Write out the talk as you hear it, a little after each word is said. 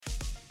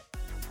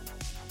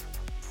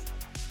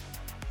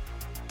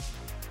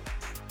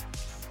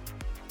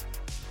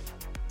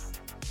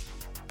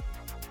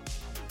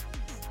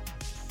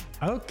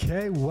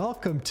Okay,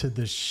 welcome to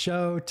the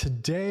show.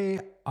 Today,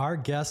 our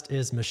guest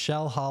is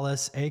Michelle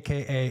Hollis,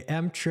 aka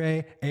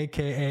M-Tray,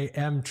 aka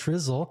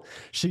M-Trizzle.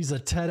 She's a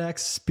TEDx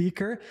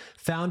speaker,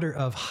 founder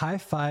of High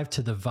Five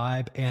to the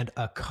Vibe, and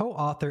a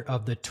co-author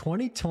of the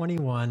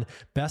 2021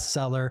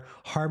 bestseller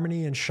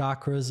Harmony and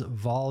Chakras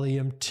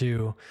Volume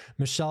 2.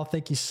 Michelle,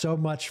 thank you so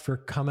much for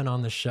coming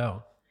on the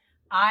show.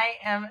 I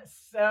am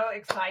so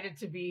excited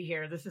to be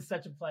here. This is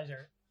such a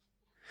pleasure.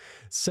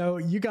 So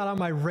you got on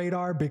my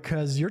radar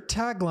because your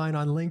tagline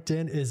on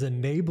LinkedIn is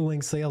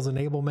enabling sales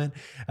enablement.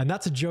 And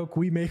that's a joke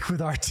we make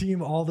with our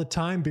team all the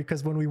time,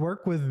 because when we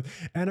work with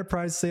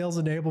enterprise sales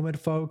enablement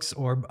folks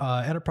or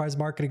enterprise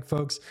marketing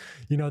folks,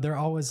 they're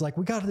always like,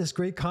 we got this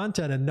great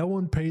content and no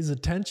one pays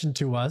attention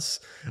to us.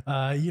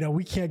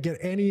 We can't get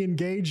any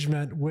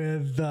engagement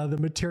with the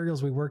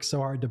materials we work so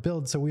hard to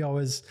build. So we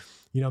always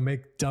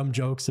make dumb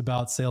jokes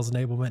about sales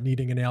enablement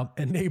needing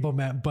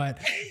enablement, but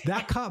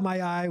that caught my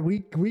eye.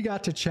 We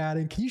got to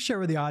chatting. Can you share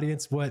with the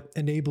audience what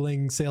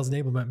enabling sales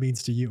enablement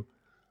means to you?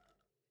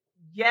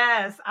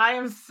 Yes, I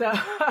am so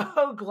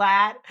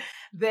glad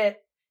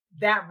that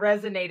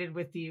resonated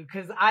with you,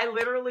 because I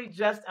literally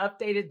just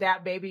updated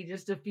that baby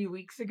just a few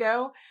weeks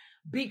ago,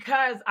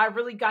 because I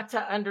really got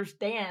to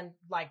understand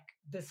like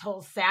this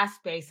whole SaaS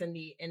space and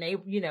the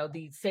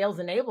sales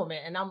enablement.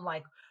 And I'm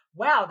like,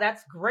 wow,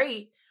 that's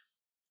great.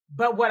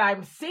 But what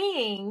I'm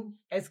seeing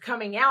is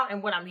coming out,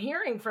 and what I'm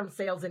hearing from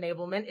sales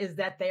enablement is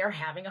that they are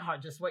having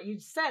just what you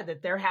said,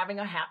 that they're having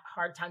a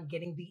hard time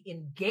getting the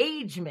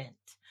engagement,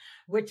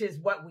 which is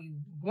what we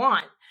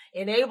want.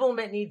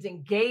 Enablement needs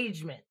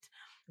engagement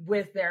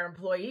with their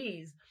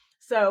employees.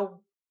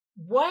 So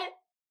what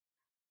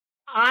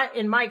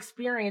in my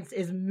experience,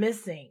 is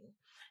missing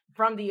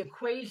from the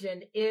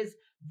equation is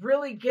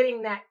really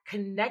getting that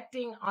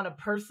connecting on a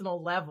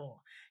personal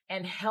level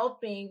and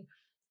helping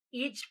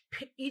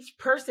each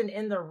person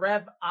in the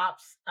Rev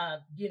Ops,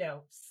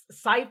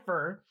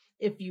 cipher,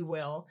 if you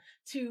will,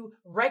 to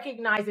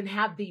recognize and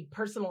have the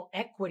personal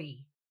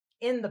equity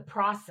in the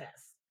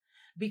process.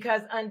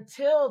 Because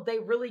until they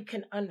really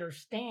can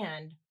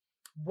understand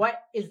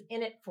what is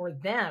in it for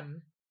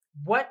them,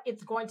 what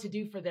it's going to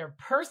do for their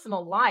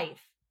personal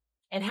life,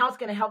 and how it's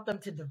going to help them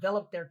to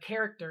develop their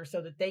character so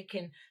that they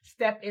can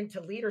step into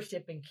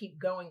leadership and keep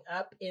going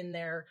up in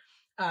their,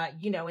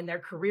 in their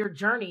career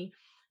journey,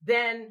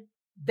 then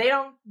they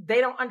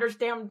don't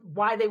understand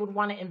why they would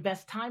want to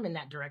invest time in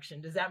that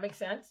direction. Does that make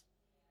sense?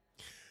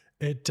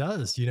 It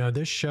does.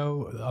 This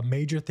show, a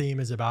major theme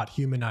is about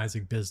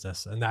humanizing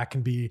business, and that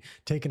can be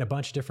taken a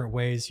bunch of different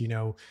ways.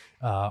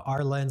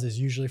 Our lens is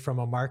usually from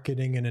a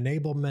marketing and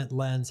enablement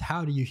lens.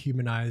 How do you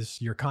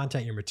humanize your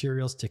content, your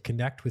materials to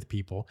connect with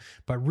people?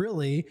 But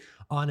really,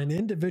 on an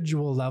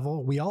individual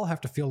level, we all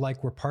have to feel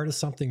like we're part of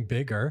something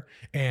bigger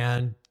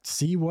and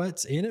see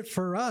what's in it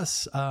for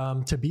us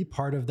to be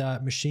part of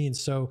that machine.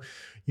 So,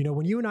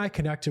 when you and I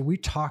connected, we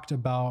talked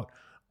about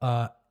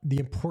the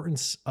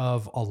importance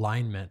of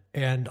alignment,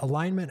 and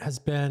alignment has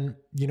been,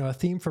 a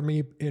theme for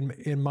me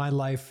in my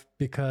life,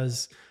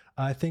 because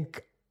I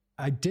think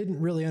I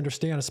didn't really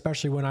understand,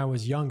 especially when I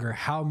was younger,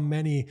 how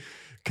many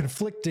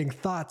conflicting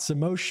thoughts,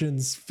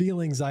 emotions,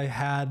 feelings I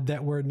had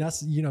that were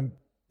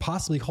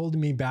possibly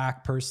holding me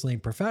back personally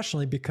and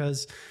professionally,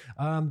 because,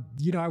 I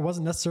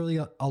wasn't necessarily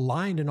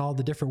aligned in all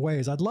the different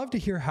ways. I'd love to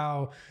hear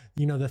how,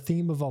 the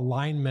theme of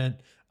alignment,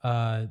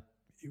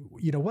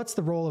 what's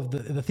the role of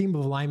the theme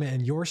of alignment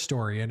in your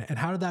story, and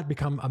how did that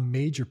become a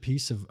major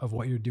piece of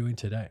what you're doing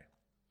today?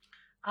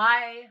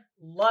 I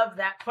love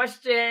that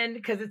question,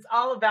 because it's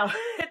all about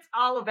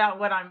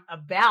what I'm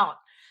about,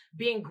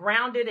 being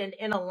grounded and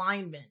in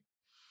alignment.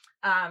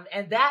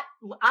 And that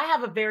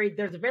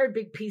there's a very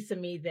big piece of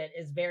me that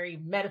is very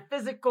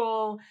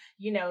metaphysical,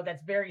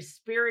 that's very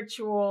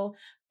spiritual.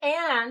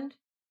 And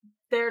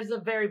there's a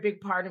very big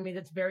part of me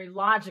that's very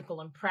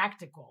logical and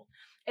practical.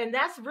 And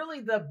that's really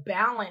the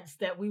balance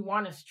that we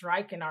want to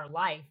strike in our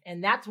life.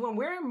 And that's when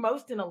we're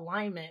most in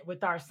alignment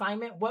with our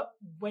assignment,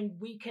 when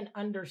we can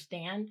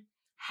understand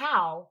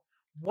how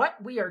what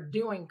we are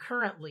doing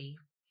currently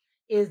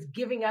is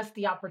giving us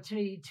the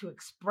opportunity to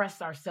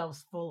express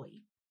ourselves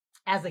fully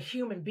as a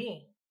human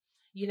being,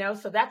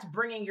 so that's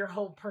bringing your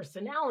whole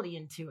personality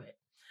into it.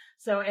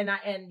 So,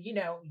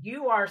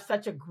 you are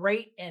such a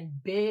great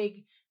and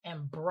big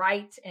and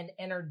bright and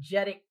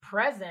energetic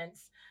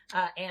presence,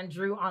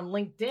 Andrew, on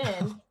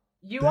LinkedIn.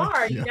 You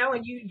are,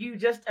 and you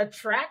just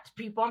attract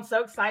people. I'm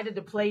so excited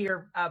to play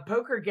your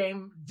poker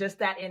game, just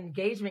that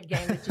engagement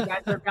game that you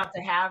guys are about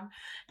to have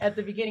at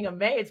the beginning of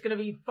May. It's going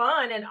to be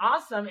fun and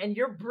awesome. And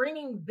you're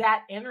bringing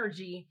that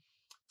energy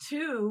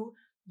to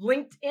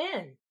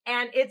LinkedIn.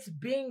 And it's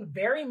being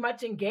very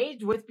much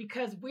engaged with,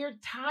 because we're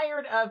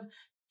tired of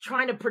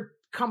trying to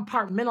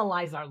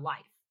compartmentalize our life.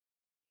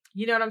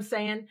 You know what I'm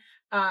saying?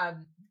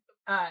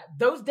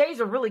 Those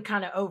days are really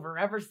kind of over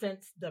ever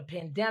since the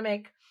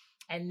pandemic.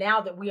 And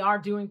now that we are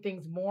doing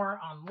things more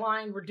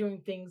online, we're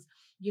doing things,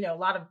 a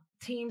lot of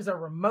teams are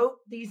remote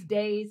these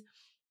days.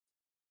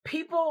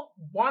 People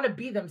want to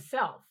be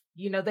themselves.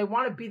 They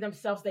want to be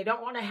themselves. They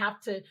don't want to have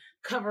to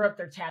cover up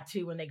their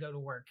tattoo when they go to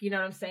work. You know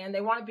what I'm saying?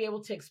 They want to be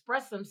able to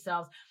express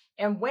themselves.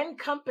 And when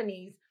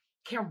companies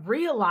can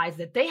realize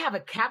that they have a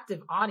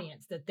captive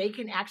audience that they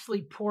can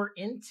actually pour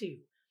into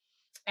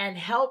and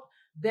help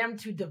them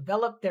to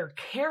develop their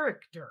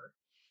character.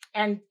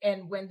 And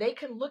when they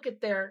can look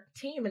at their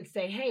team and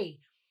say, hey,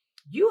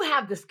 you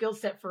have the skill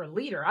set for a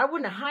leader. I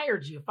wouldn't have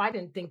hired you if I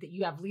didn't think that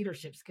you have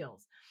leadership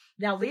skills.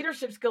 Now,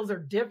 leadership skills are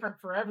different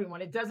for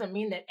everyone. It doesn't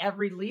mean that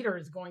every leader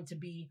is going to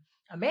be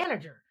a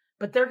manager,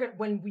 but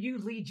when you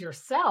lead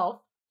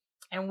yourself,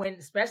 and when,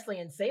 especially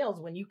in sales,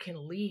 when you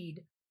can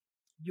lead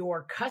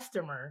your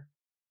customer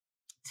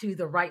to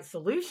the right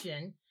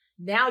solution,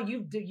 now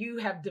you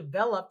have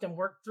developed and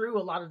worked through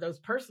a lot of those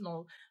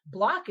personal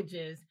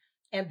blockages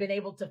and been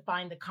able to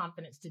find the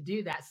confidence to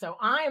do that. So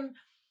I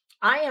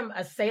am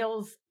a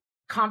sales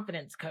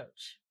confidence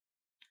coach.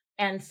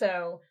 And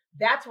so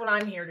that's what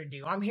I'm here to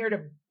do. I'm here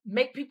to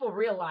make people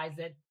realize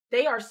that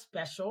they are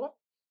special.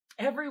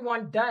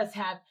 Everyone does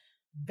have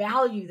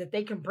value that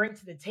they can bring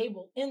to the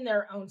table in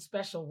their own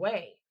special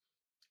way.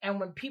 And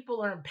when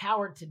people are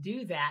empowered to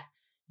do that,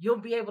 you'll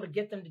be able to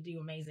get them to do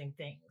amazing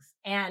things.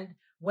 And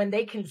when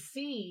they can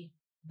see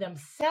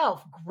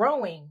themselves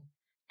growing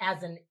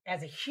as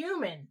a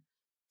human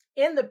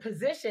in the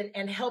position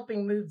and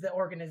helping move the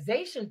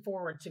organization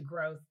forward to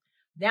growth,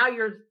 now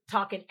you're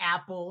talking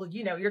Apple,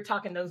 you're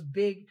talking those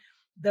big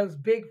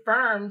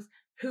firms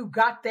who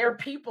got their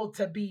people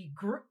to be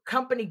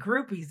company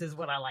groupies, is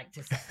what I like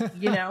to say,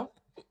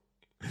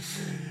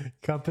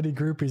 Company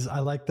groupies. I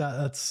like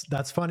that.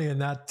 That's funny.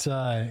 And that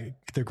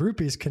the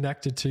groupies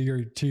connected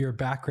to your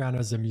background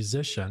as a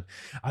musician.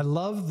 I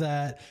love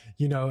that,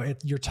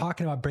 you're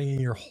talking about bringing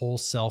your whole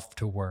self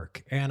to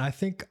work. And I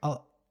think, a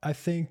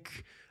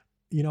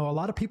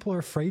lot of people are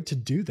afraid to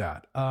do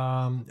that.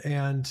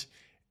 And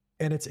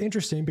it's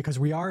interesting because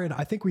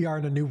I think we are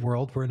in a new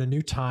world. We're in a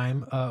new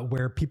time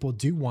where people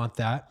do want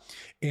that.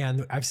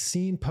 And I've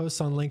seen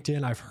posts on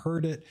LinkedIn. I've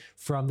heard it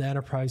from the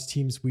enterprise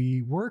teams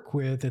we work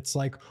with. It's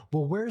like,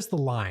 well, where's the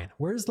line?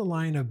 Where's the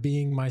line of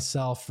being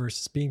myself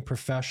versus being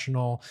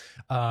professional?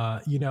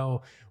 And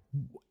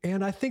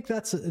I think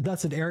that's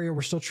an area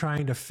we're still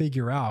trying to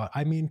figure out.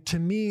 I mean, to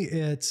me,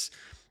 it's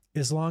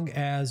as long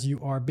as you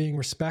are being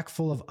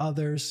respectful of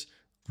others,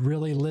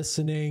 really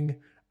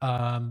listening,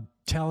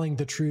 telling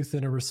the truth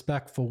in a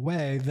respectful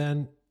way,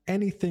 then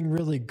anything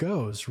really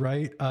goes,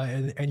 right?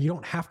 And you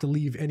don't have to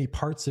leave any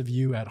parts of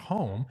you at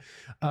home.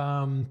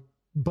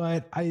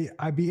 But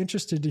I'd be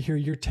interested to hear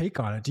your take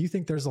on it. Do you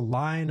think there's a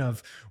line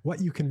of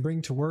what you can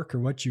bring to work or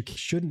what you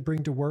shouldn't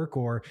bring to work?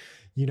 Or,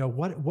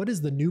 what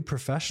is the new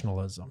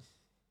professionalism?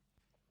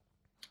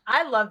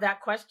 I love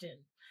that question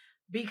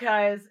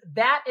because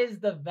that is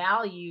the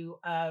value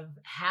of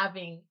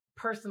having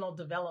personal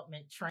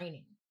development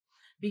training.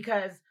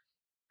 Because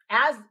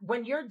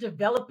when you're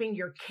developing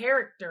your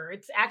character,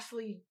 it's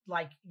actually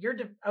like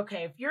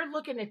if you're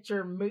looking at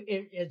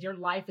your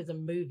life as a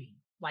movie,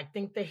 like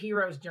think the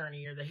hero's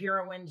journey or the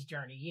heroine's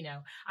journey,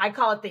 I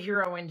call it the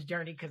heroine's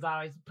journey because I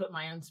always put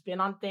my own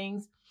spin on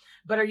things.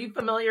 But are you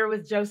familiar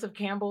with Joseph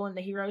Campbell and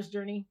the hero's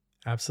journey?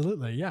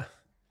 Absolutely. Yeah.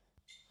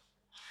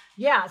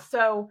 Yeah.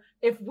 So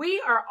if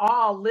we are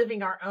all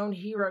living our own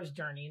hero's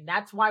journey, and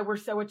that's why we're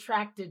so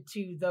attracted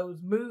to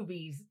those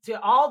movies, to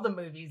all the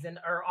movies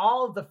or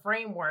all of the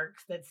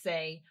frameworks that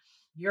say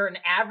you're an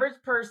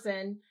average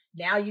person.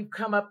 Now you've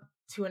come up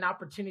to an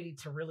opportunity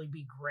to really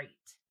be great.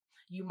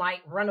 You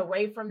might run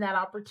away from that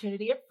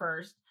opportunity at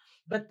first,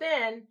 but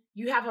then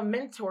you have a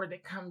mentor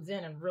that comes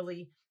in and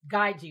really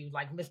guides you,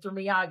 like Mr.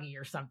 Miyagi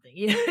or something.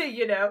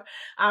 I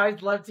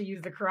always love to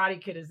use the Karate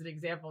Kid as an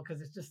example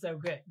because it's just so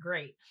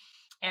great.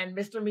 And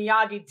Mr.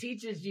 Miyagi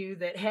teaches you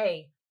that,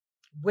 hey,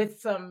 with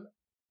some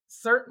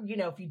certain,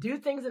 if you do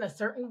things in a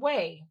certain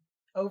way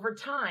over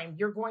time,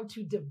 you're going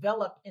to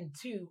develop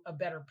into a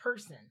better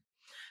person.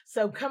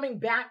 So coming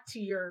back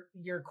to your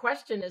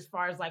question, as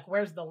far as like,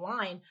 where's the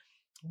line?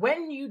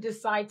 When you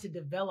decide to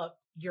develop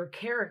your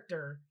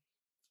character,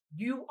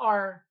 you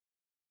are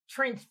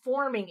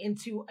transforming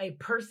into a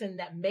person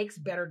that makes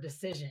better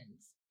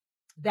decisions,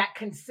 that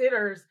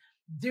considers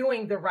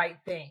doing the right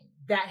thing,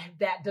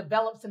 that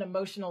develops an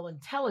emotional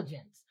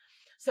intelligence.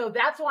 So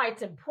that's why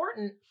it's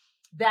important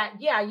that,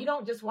 you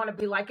don't just want to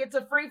be like, it's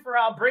a free for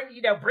all, bring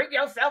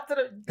yourself to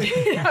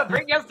the,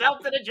 bring yourself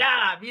to the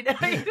job,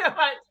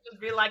 just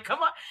be like, come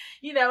on,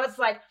 it's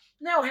like,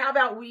 no, how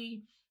about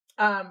we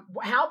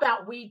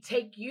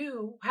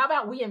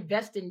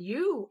invest in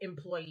you,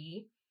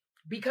 employee,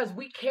 because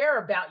we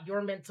care about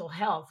your mental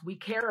health. We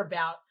care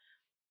about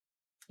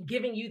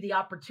giving you the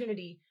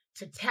opportunity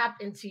to tap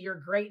into your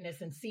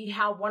greatness and see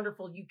how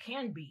wonderful you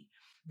can be.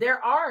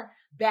 There are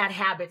bad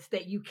habits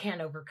that you can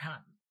overcome.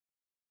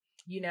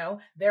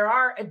 There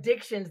are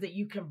addictions that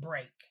you can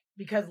break,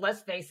 because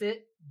let's face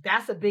it,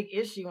 that's a big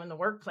issue in the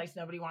workplace.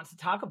 Nobody wants to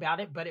talk about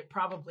it, but it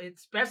probably,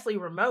 especially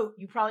remote,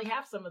 you probably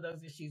have some of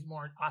those issues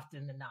more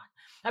often than not.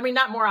 I mean,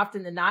 not more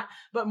often than not,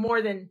 but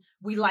more than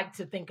we like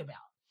to think about,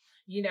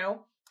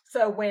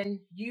 So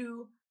when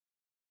you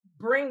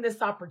bring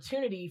this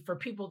opportunity for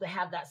people to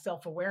have that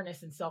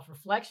self-awareness and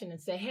self-reflection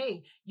and say,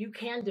 hey, you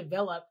can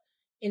develop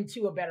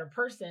into a better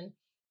person.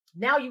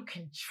 Now you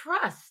can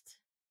trust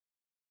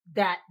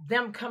that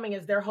them coming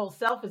as their whole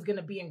self is going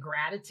to be in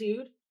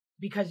gratitude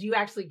because you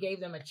actually gave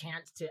them a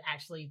chance to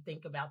actually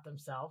think about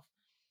themselves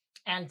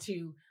and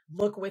to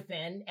look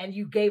within, and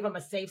you gave them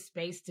a safe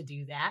space to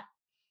do that.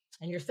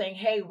 And you're saying,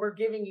 hey, we're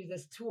giving you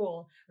this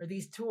tool or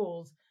these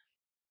tools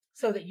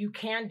so that you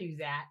can do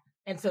that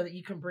and so that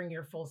you can bring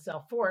your full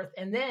self forth.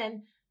 And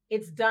then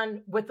it's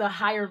done with a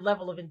higher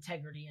level of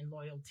integrity and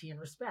loyalty and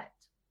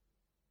respect.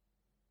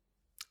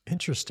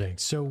 Interesting.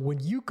 So when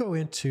you go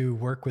into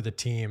work with a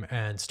team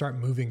and start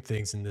moving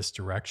things in this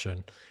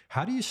direction,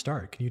 how do you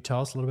start? Can you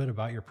tell us a little bit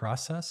about your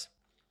process?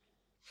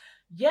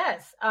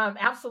 Yes,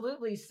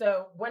 absolutely.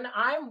 So when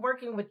I'm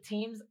working with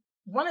teams,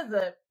 one of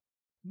the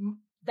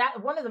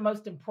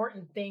most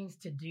important things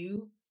to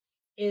do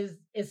is,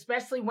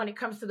 especially when it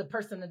comes to the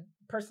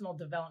personal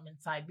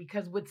development side,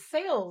 because with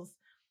sales,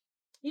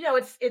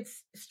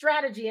 it's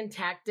strategy and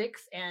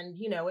tactics, and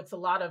it's a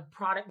lot of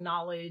product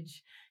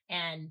knowledge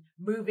and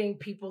moving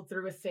people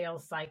through a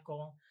sales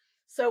cycle.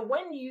 So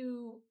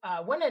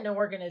when an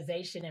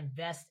organization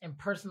invests in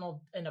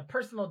a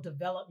personal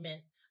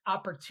development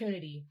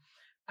opportunity,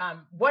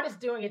 what it's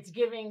doing, it's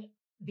giving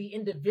the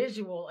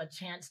individual a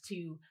chance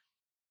to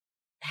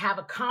have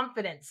a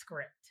confidence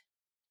script,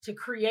 to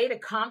create a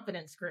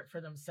confidence script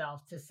for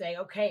themselves, to say,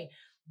 okay,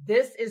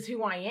 this is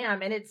who I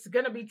am, and it's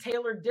going to be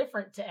tailored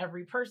different to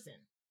every person.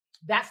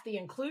 That's the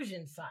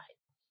inclusion side,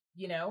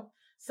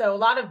 So a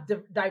lot of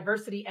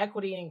diversity,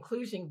 equity, and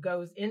inclusion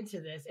goes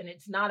into this, and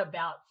it's not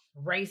about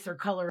race or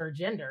color or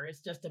gender. It's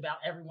just about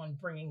everyone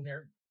bringing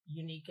their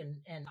unique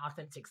and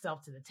authentic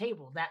self to the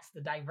table. That's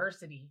the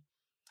diversity.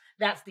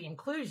 That's the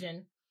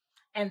inclusion.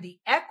 And the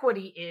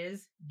equity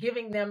is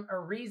giving them a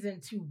reason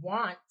to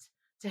want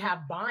to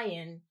have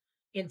buy-in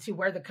into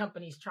where the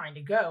company's trying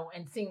to go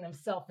and seeing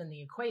themselves in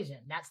the equation.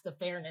 That's the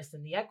fairness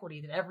and the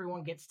equity, that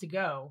everyone gets to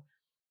go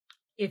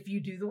if you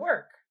do the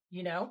work,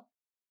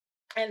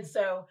 And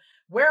so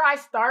where I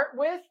start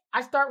with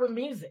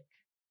music.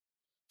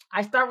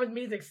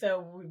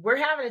 So we're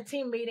having a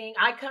team meeting.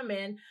 I come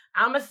in,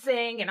 I'm going to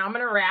sing and I'm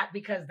going to rap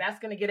because that's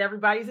going to get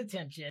everybody's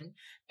attention.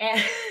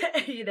 And,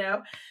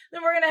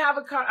 then we're going to have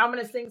I'm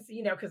going to sing,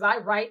 because I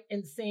write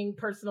and sing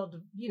personal,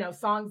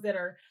 songs that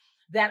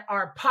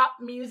are pop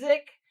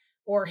music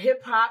or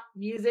hip hop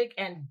music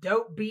and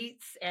dope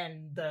beats,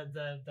 and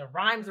the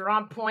rhymes are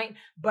on point,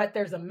 but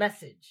there's a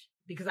message,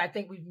 because I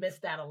think we've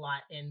missed that a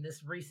lot in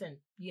this recent,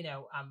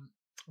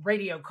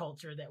 radio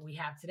culture that we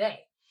have today.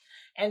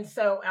 And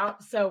so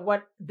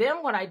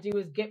what I do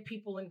is get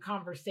people in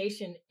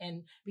conversation,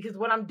 and because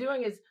what I'm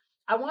doing is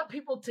I want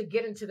people to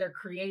get into their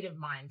creative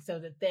mind so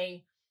that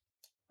they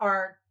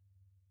are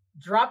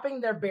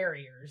dropping their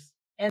barriers,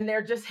 and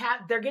they're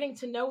getting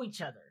to know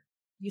each other.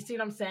 You see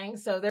what I'm saying?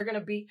 So they're going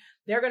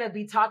to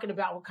be talking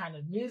about what kind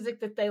of music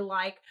that they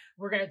like.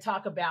 We're going to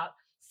talk about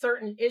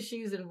certain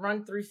issues and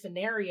run through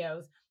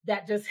scenarios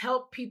that just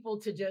help people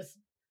to just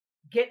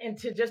get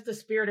into just the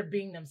spirit of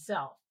being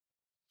themselves.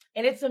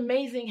 And it's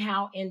amazing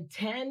how in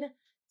 10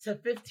 to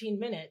 15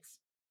 minutes,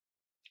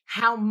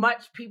 how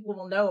much people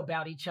will know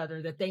about each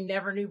other that they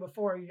never knew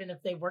before, even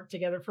if they worked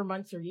together for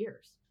months or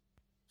years.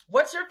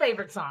 What's your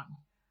favorite song?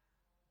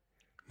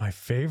 My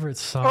favorite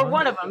song? Or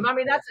one of them. I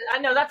mean, I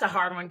know that's a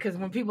hard one, because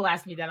when people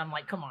ask me that, I'm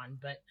like, come on,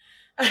 but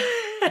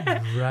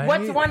right?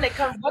 What's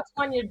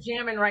one you're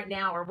jamming right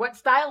now, or what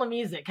style of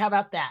music? How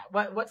about that?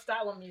 What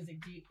style of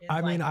music do you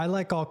I mean, I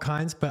like all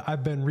kinds, but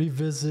I've been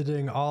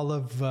revisiting all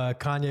of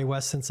Kanye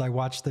West since I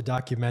watched the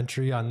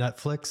documentary on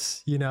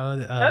Netflix,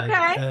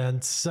 okay.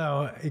 And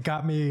so it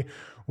got me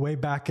way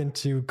back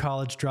into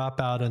College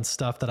Dropout and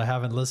stuff that I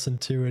haven't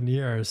listened to in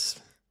years.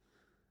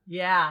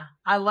 Yeah,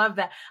 I love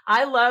that.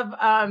 I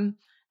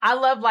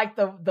love like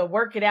the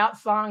Work It Out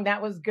song.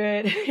 That was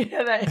good.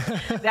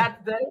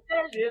 That's the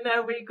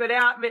week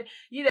without, but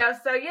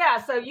so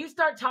yeah. So you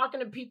start talking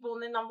to people,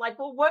 and then I'm like,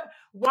 well,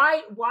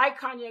 why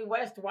Kanye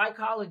West? Why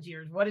College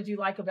Years? What did you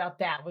like about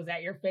that? Was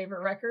that your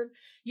favorite record?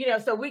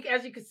 So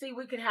as you can see,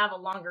 we could have a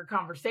longer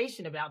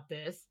conversation about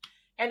this,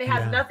 and it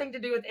has nothing to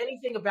do with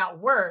anything about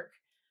work,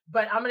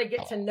 but I'm going to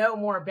get to know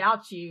more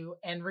about you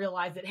and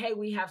realize that, hey,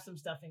 we have some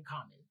stuff in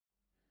common.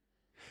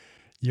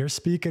 You're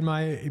speaking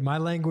my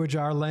language,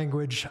 our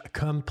language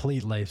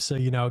completely. So,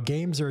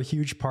 games are a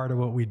huge part of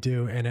what we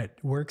do, and it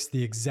works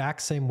the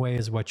exact same way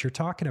as what you're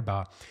talking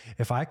about.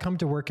 If I come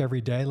to work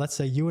every day, let's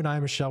say you and I,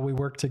 Michelle, we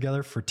work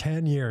together for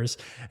 10 years,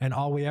 and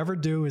all we ever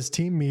do is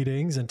team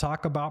meetings and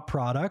talk about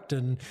product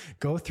and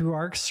go through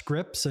our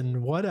scripts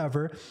and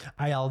whatever,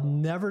 I'll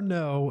never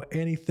know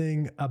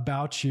anything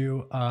about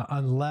you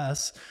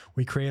unless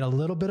we create a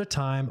little bit of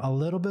time, a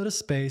little bit of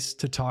space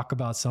to talk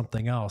about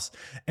something else.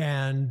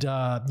 And,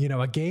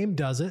 game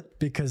does it,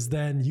 because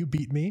then you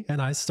beat me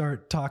and I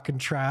start talking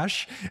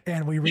trash,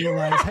 and we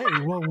realize, hey,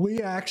 well,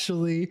 we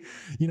actually,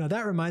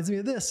 that reminds me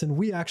of this, and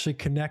we actually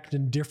connect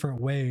in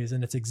different ways.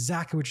 And it's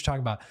exactly what you're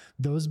talking about.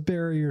 Those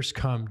barriers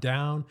come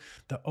down,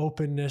 the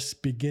openness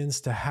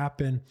begins to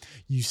happen.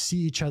 You see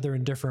each other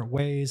in different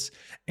ways,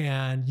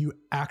 and you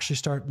actually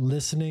start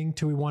listening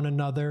to one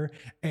another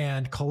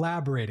and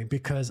collaborating,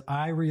 because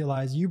I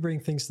realize you bring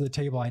things to the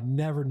table I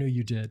never knew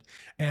you did,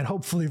 and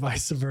hopefully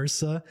vice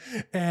versa.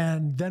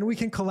 And then we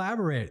can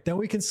collaborate. Then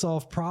we can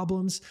solve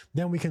problems.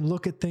 Then we can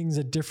look at things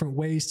at different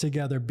ways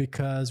together,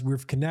 because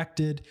we've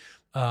connected.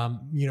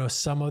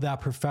 Some of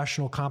that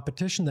professional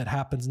competition that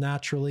happens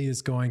naturally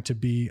is going to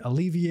be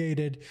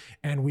alleviated,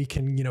 and we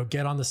can,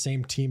 get on the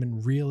same team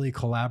and really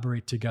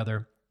collaborate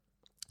together.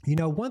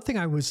 One thing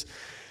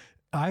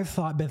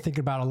been thinking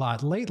about a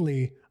lot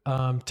lately,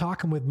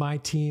 talking with my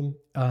team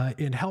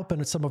in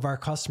helping some of our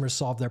customers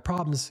solve their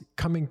problems,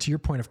 coming to your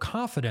point of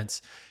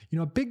confidence.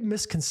 A big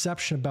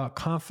misconception about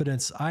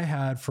confidence I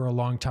had for a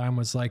long time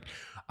was like,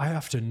 I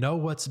have to know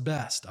what's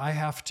best. I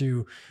have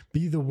to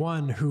be the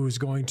one who's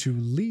going to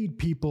lead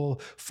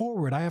people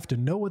forward. I have to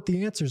know what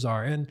the answers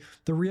are. And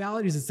the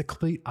reality is it's the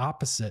complete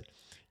opposite.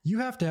 You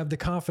have to have the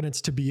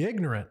confidence to be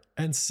ignorant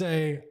and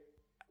say,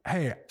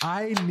 hey,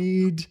 I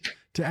need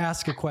to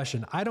ask a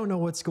question. I don't know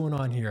what's going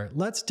on here.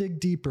 Let's dig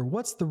deeper.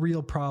 What's the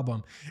real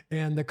problem?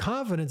 And the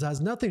confidence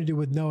has nothing to do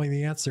with knowing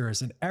the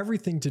answers, and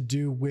everything to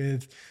do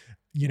with,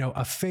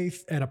 a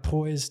faith and a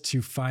poise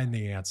to find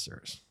the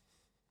answers.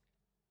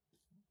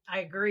 I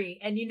agree.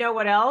 And you know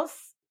what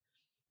else?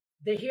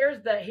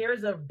 Here's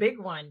a big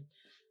one.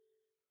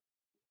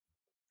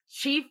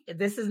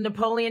 This is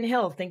Napoleon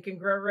Hill, Think and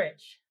Grow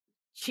Rich.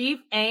 Chief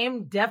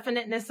aim,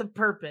 definiteness of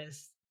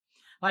purpose.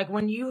 Like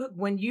when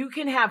you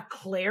can have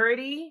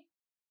clarity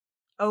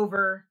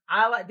over,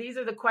 these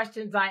are the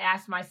questions I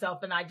asked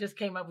myself, and I just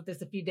came up with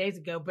this a few days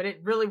ago, but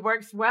it really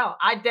works well.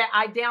 I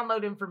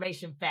download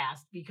information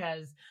fast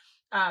because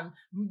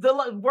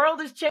the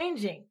world is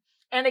changing.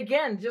 And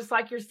again, just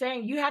like you're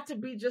saying, you have to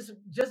be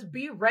just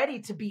be ready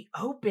to be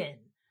open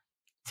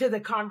to the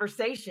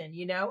conversation,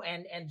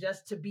 and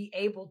just to be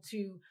able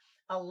to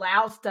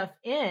allow stuff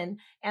in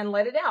and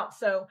let it out.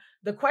 So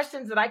the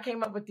questions that I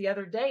came up with the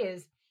other day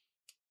is,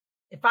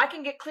 if I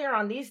can get clear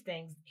on these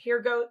things,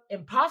 here go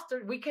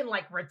imposter. We can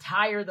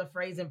retire the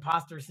phrase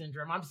imposter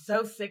syndrome. I'm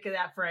so sick of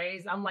that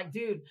phrase. I'm like,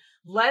 dude,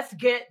 let's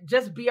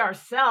just be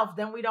ourselves.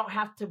 Then we don't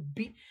have to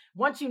be,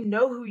 once you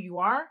know who you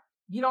are,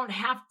 you don't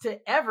have to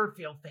ever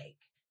feel fake.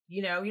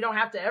 You don't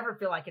have to ever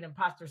feel like an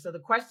imposter. So the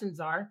questions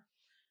are,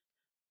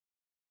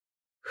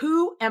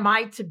 who am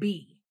I to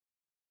be?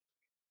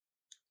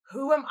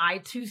 Who am I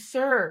to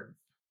serve?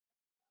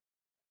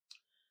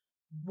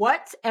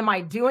 What am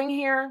I doing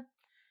here?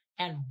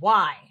 And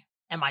why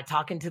am I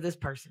talking to this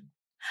person?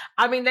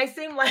 I mean, they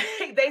seem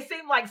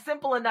like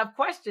simple enough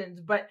questions,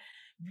 but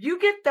you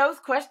get those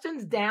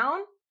questions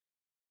down,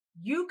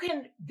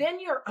 then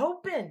you're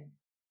open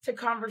to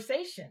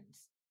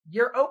conversations.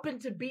 You're open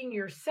to being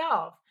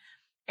yourself.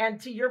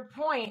 And to your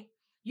point,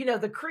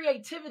 the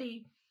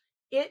creativity,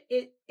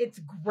 it's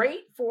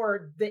great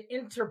for the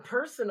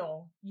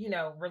interpersonal,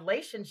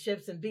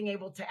 relationships and being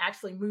able to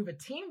actually move a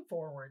team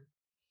forward.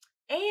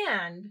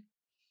 And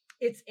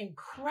it's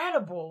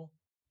incredible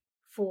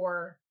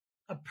for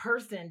a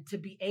person to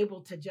be able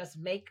to just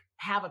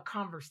have a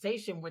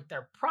conversation with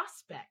their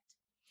prospect.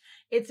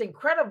 It's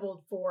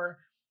incredible for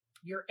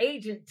your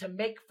agent to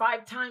make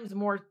 5 times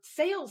more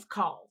sales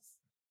calls,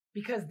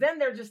 because then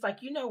they're just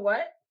like, you know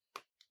what?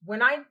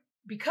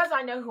 Because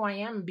I know who I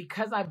am,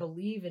 because I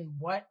believe in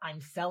what I'm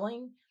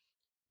selling,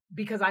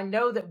 because I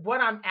know that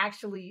what I'm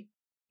actually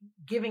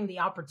giving the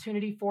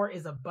opportunity for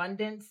is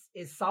abundance,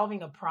 is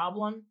solving a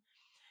problem,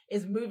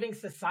 is moving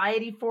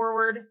society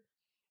forward.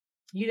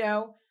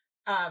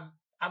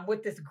 I'm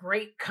with this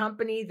great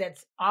company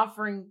that's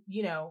offering,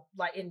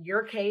 like in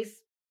your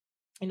case,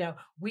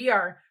 we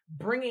are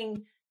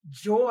bringing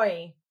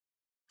joy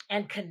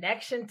and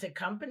connection to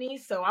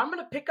companies. So I'm going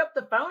to pick up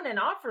the phone and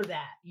offer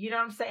that, you know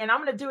what I'm saying? And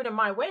I'm going to do it in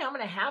my way. I'm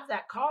going to have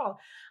that call.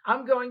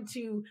 I'm going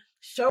to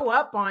show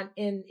up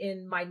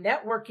in my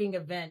networking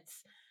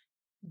events,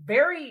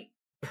 very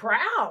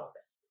proud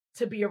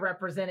to be a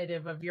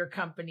representative of your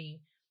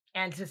company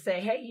and to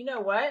say, hey, you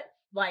know what?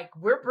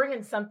 We're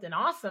bringing something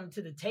awesome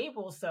to the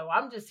table. So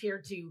I'm just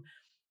here to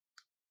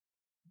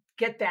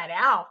get that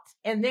out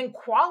and then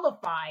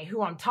qualify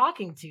who I'm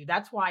talking to.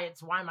 That's why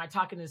am I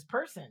talking to this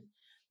person?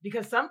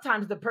 Because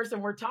sometimes the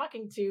person we're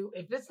talking to,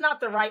 if it's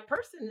not the right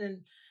person,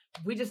 then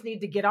we just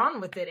need to get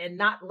on with it and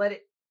not let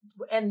it,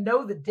 and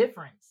know the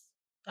difference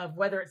of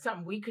whether it's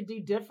something we could do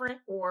different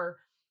or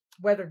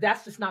whether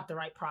that's just not the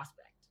right prospect.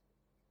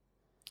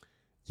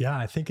 Yeah,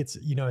 I think it's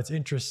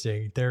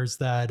interesting. There's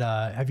that,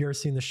 have you ever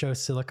seen the show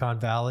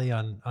Silicon Valley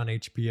on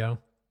HBO?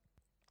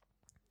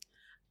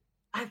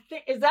 I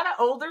think, is that an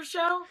older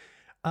show?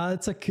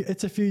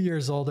 It's a few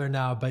years older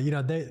now, but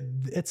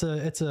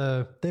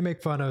they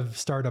make fun of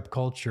startup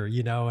culture,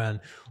 and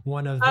Oh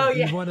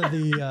yeah. one of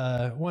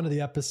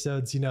the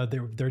episodes,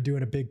 they're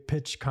doing a big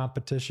pitch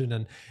competition,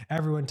 and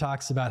everyone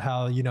talks about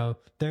how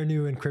their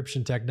new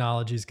encryption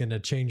technology is going to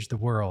change the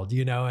world,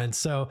 and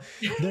so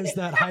there's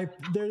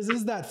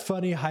that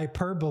funny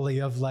hyperbole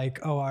of like,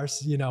 oh, our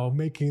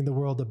making the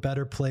world a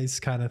better place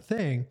kind of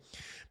thing,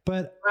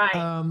 but Right.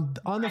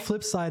 on the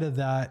flip side of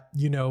that,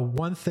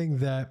 one thing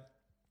that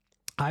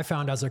I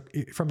found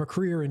from a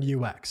career in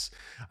UX,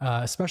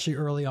 especially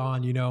early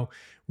on,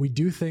 we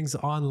do things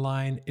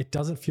online. It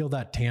doesn't feel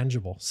that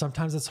tangible.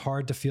 Sometimes it's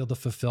hard to feel the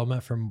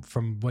fulfillment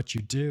from what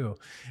you do.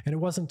 And it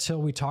wasn't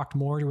until we talked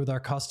more with our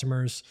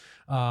customers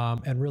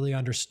and really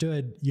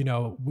understood,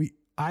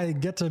 I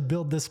get to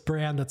build this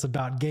brand that's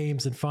about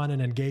games and fun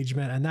and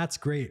engagement, and that's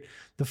great.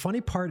 The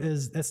funny part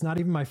is it's not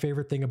even my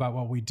favorite thing about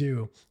what we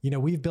do.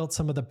 We've built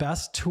some of the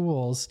best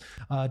tools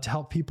to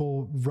help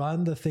people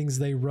run the things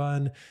they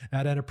run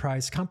at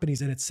enterprise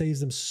companies, and it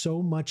saves them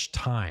so much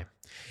time.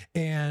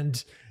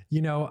 And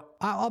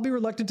I'll be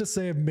reluctant to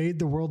say I've made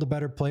the world a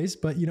better place,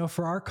 but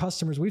for our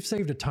customers, we've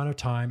saved a ton of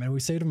time and we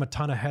saved them a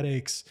ton of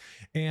headaches.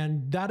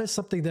 And that is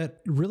something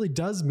that really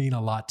does mean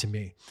a lot to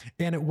me.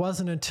 And it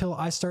wasn't until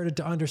I started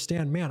to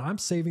understand, man, I'm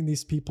saving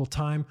these people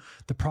time.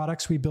 The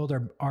products we build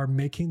are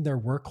making their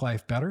work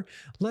life better,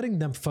 letting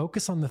them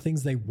focus on the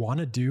things they want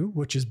to do,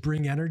 which is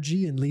bring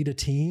energy and lead a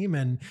team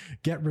and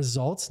get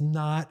results,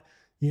 not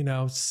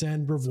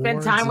send rewards.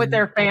 Spend time with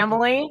their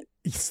family.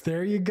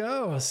 There you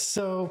go.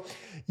 So,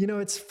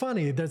 it's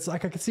funny. That's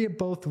like I can see it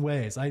both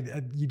ways.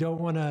 You don't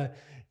want to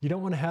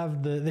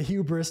have the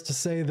hubris to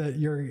say that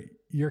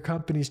your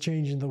company's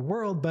changing the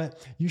world,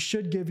 but you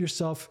should give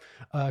yourself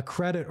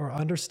credit or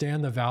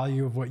understand the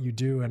value of what you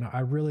do. And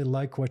I really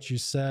like what you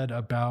said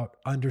about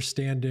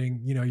understanding,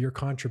 your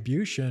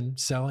contribution,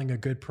 selling a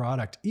good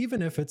product,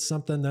 even if it's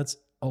something that's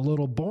a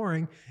little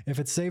boring. If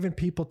it's saving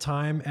people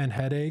time and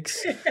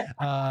headaches,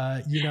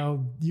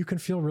 you can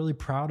feel really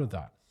proud of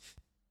that.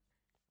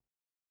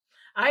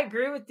 I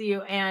agree with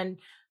you. And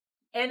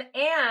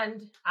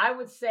I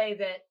would say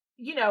that,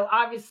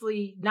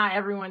 obviously not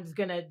everyone's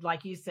going to,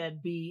 like you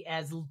said, be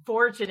as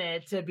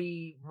fortunate to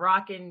be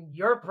rocking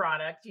your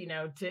product,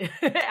 to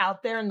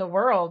out there in the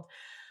world.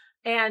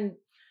 And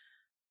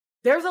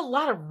there's a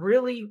lot of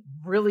really,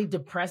 really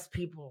depressed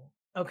people.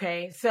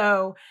 Okay.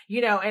 So,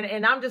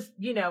 and I'm just,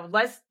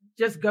 let's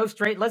just go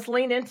straight. Let's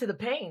lean into the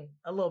pain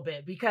a little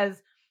bit,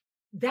 because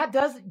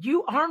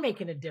you are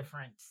making a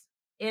difference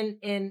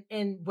in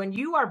when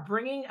you are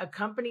bringing a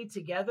company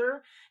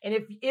together.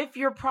 And if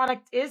your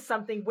product is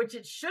something, which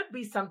it should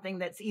be something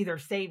that's either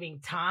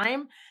saving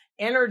time,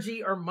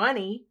 energy, or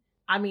money.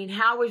 I mean,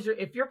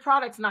 if your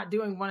product's not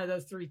doing one of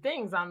those three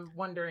things, I'm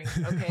wondering,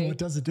 okay, what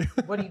does it do?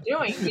 What are you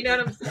doing? You know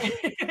what I'm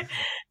saying?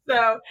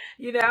 So,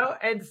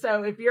 and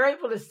so if you're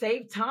able to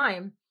save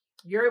time,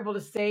 you're able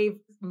to save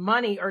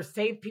money or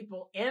save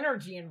people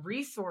energy and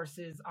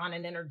resources on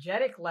an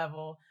energetic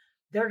level,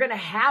 they're going to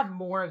have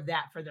more of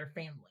that for their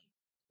family.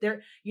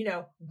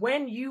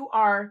 When you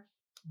are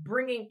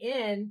bringing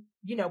in,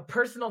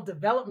 personal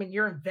development,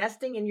 you're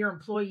investing in your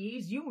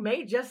employees, you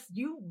may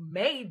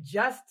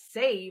just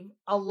save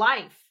a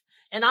life.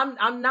 And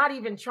I'm not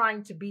even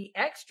trying to be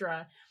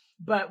extra,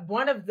 but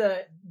one of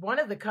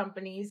the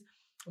companies,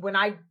 when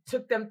I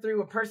took them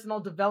through a personal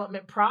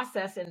development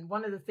process, and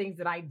one of the things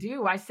that I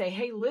do, I say,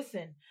 hey,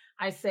 listen,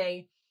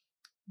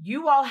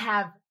 you all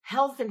have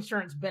health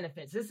insurance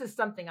benefits. This is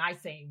something I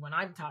say when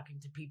I'm talking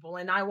to people,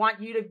 and I want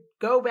you to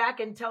go back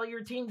and tell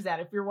your teams that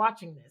if you're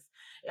watching this.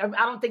 I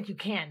don't think you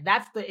can.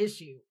 That's the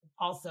issue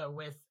also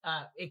with,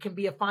 it can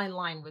be a fine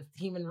line with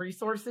human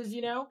resources,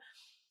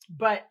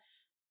 but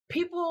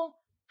people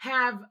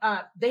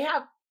they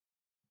have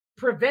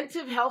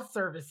preventive health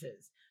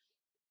services.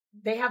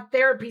 They have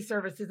therapy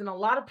services, and a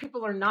lot of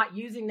people are not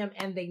using them,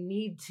 and they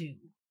need to.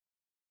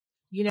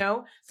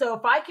 So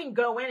if I can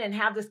go in and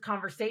have this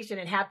conversation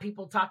and have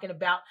people talking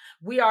about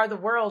We Are the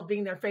World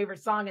being their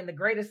favorite song and the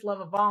greatest love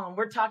of all, and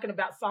we're talking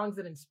about songs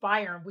that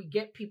inspire, and we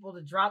get people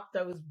to drop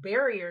those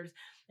barriers,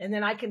 and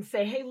then I can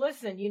say, hey,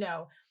 listen,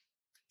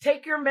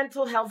 take your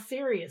mental health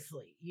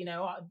seriously,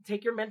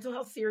 take your mental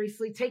health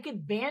seriously, take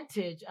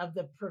advantage of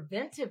the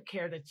preventive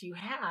care that you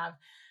have,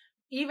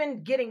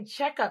 even getting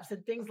checkups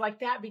and things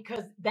like that,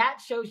 because that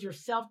shows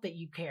yourself that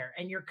you care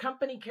and your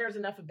company cares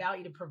enough about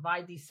you to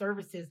provide these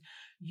services.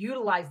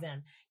 Utilize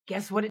them.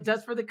 Guess what it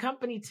does for the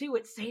company too?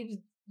 It saves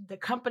the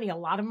company a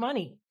lot of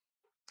money,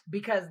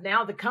 because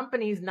now the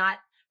company's not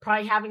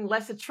probably having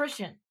less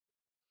attrition.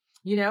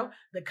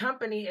 The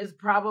company is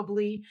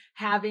probably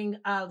having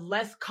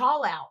less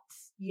call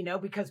outs,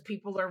 because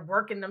people are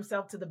working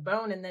themselves to the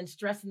bone and then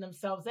stressing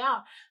themselves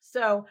out.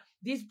 So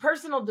these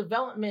personal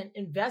development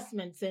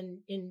investments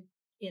in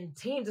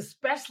teams,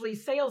 especially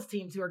sales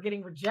teams who are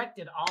getting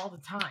rejected all the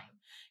time,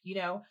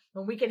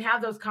 when we can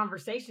have those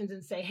conversations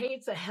and say, hey,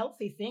 it's a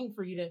healthy thing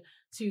for you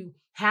to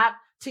have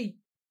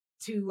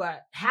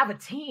a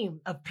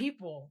team of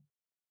people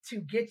to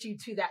get you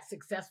to that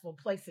successful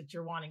place that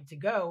you're wanting to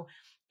go.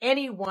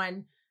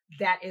 Anyone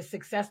that is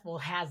successful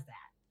has that.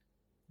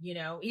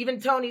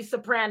 Even Tony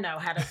Soprano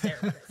had a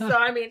therapist. So,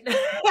 I mean,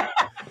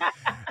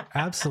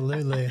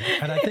 absolutely.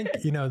 And I think,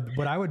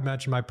 what I would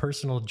mention, my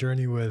personal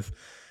journey with,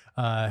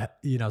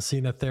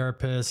 seeing a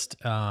therapist,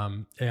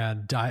 and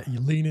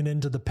leaning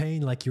into the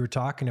pain, like you were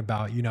talking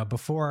about,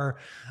 before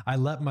I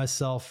let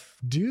myself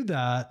do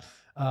that,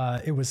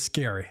 it was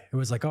scary. It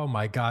was like, oh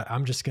my God,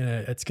 it's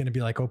going to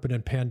be like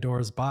opening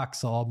Pandora's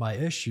box, all my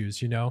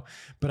issues,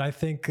 but I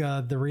think,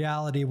 the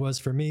reality was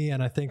for me,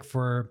 and I think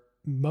for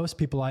most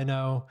people I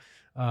know,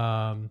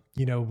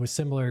 with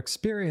similar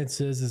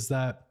experiences, is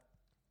that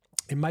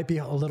it might be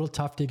a little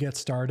tough to get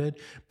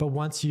started, but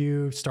once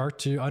you start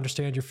to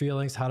understand your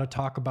feelings, how to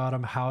talk about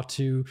them, how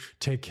to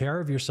take care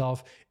of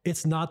yourself,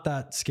 it's not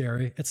that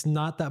scary. It's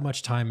not that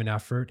much time and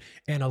effort.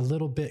 And a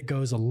little bit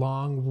goes a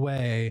long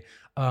way.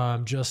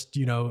 Just,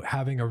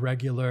 having a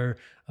regular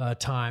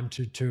time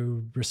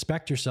to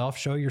respect yourself,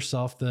 show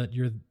yourself that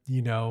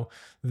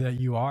that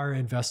you are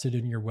invested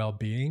in your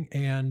well-being,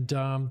 and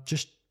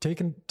just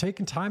taking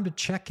time to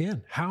check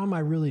in. How am I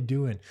really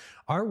doing?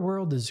 Our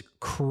world is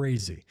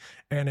crazy.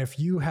 And if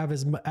you have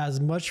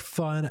as much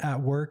fun at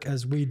work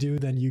as we do,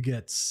 then you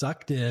get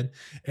sucked in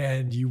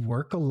and you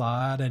work a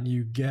lot and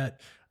you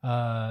get,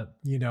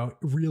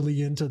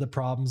 really into the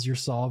problems you're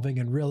solving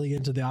and really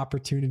into the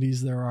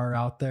opportunities there are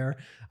out there.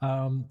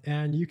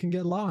 And you can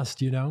get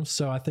lost,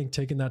 So I think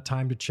taking that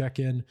time to check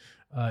in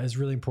is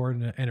really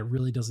important, and it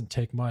really doesn't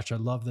take much. I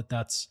love that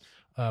that's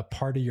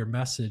part of your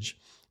message.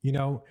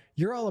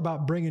 You're all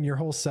about bringing your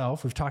whole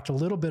self. We've talked a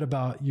little bit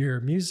about your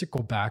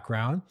musical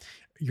background.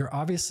 You're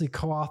obviously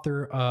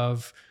co-author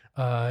of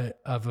a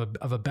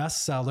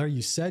bestseller.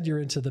 You said you're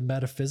into the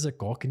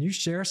metaphysical. Can you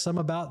share some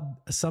of that?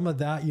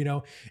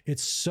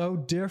 It's so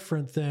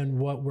different than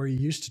what we're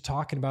used to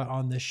talking about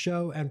on this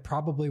show, and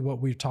probably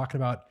what we're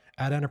talking about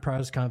at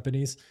enterprise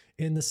companies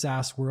in the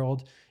SaaS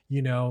world.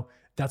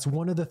 That's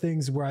one of the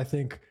things where I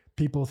think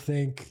people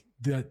think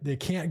that they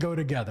can't go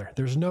together.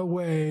 There's no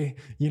way,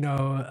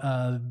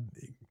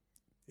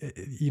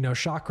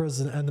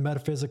 chakras and the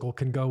metaphysical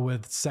can go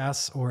with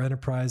SaaS or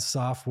enterprise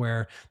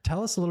software.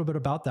 Tell us a little bit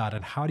about that,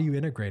 and how do you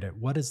integrate it?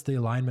 What is the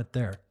alignment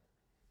there?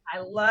 I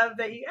love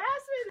that you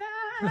asked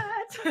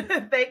me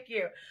that. Thank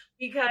you.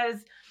 Because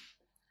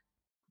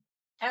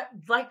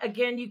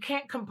again, you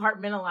can't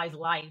compartmentalize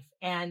life.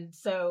 And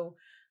so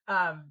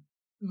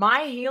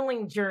my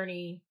healing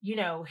journey,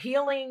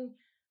 healing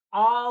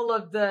all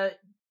of the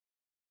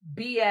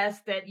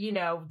BS that,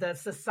 the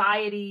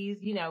societies,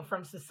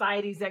 from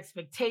society's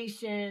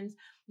expectations.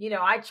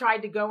 I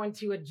tried to go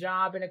into a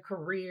job and a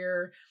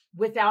career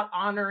without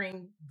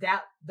honoring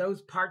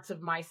those parts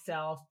of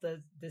myself,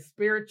 the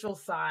spiritual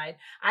side.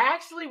 I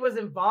actually was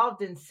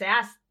involved in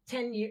SaaS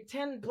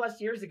 10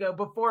 plus years ago,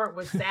 before it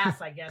was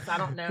SaaS, I guess. I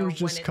don't know it was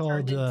just when it called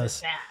turned into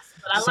SaaS.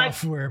 But I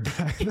software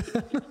back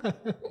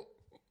then.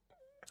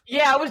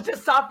 Yeah, it was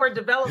just software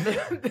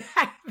development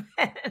back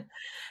then.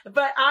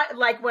 But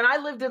when I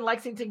lived in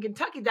Lexington,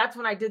 Kentucky, that's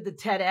when I did the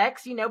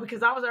TEDx,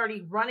 because I was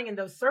already running in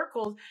those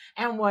circles.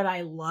 And what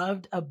I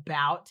loved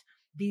about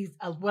these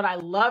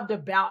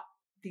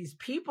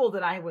people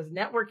that I was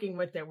networking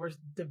with, that were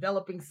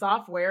developing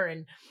software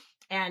and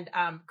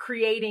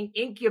creating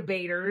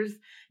incubators,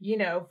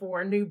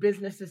 for new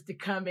businesses to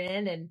come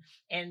in,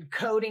 and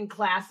coding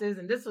classes.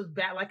 And this was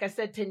back, like I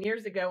said, 10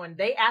 years ago. And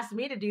they asked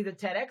me to do the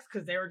TEDx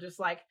because they were just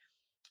like,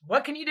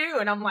 what can you do?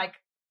 And I'm like,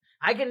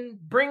 I can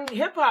bring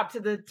hip hop to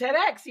the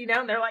TEDx,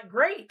 and they're like,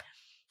 great.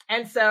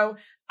 And so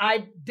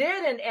I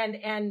did.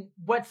 And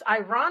what's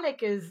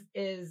ironic is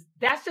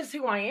that's just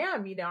who I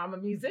am. I'm a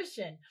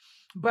musician,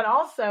 but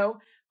also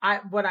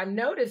what I've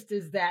noticed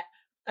is that,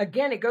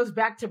 again, it goes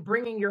back to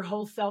bringing your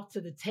whole self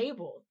to the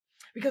table,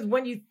 because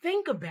when you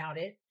think about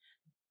it,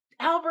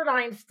 Albert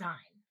Einstein,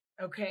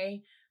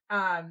 okay,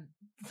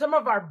 some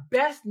of our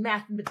best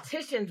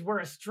mathematicians were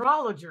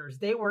astrologers.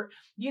 They were,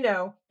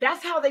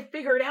 that's how they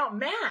figured out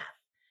math,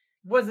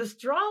 was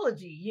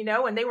astrology,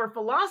 and they were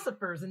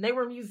philosophers, and they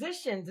were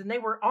musicians, and they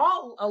were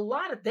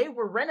they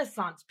were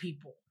Renaissance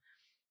people.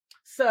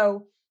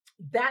 So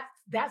that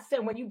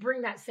said, when you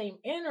bring that same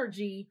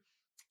energy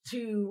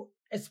to,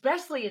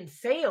 especially in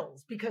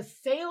sales, because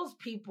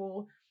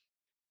salespeople,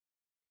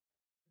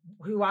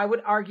 who I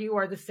would argue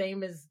are the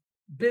same as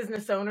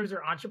business owners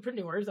or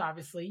entrepreneurs,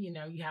 obviously,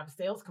 you have a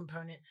sales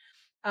component.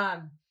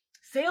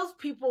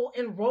 Salespeople,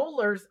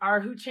 enrollers,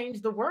 are who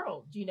change the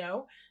world.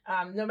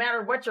 No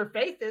matter what your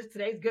faith is,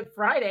 today's Good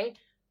Friday,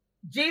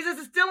 Jesus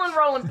is still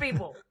enrolling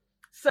people.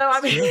 So,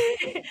 I mean,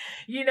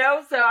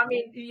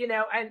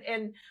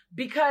 and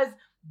because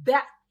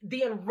that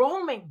the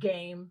enrollment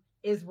game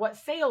is what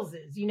sales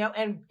is,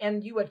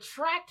 and you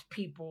attract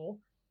people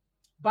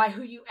by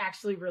who you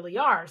actually really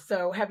are.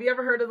 So have you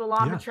ever heard of the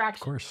law of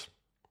attraction? Of course.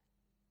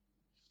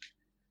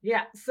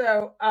 Yeah.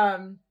 So,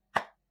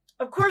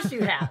 Of course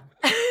you have.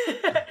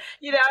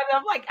 You know, and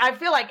I'm like, I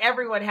feel like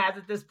everyone has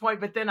at this point,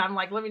 but then I'm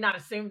like, let me not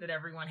assume that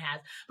everyone has.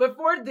 But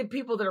for the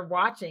people that are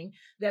watching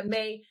that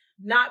may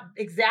not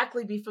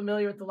exactly be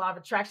familiar with the law of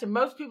attraction,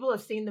 most people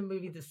have seen the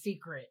movie The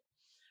Secret,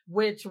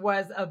 which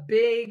was a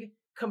big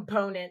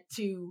component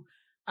to,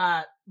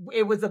 uh,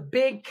 it was a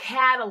big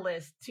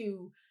catalyst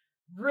to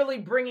really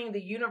bringing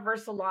the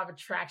universal law of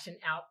attraction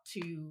out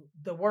to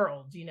the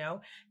world, you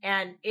know?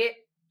 And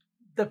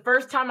the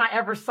first time I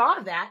ever saw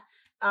that,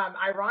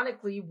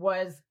 ironically,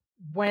 was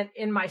when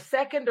in my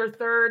second or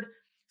third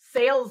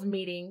sales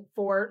meeting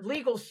for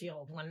Legal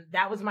Shield, when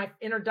that was my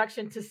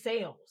introduction to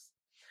sales,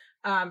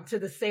 to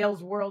the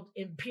sales world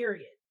in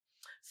period.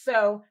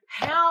 So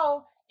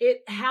how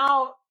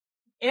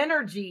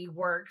energy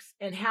works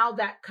and how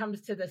that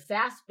comes to the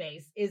SaaS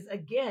space is,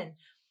 again,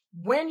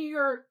 when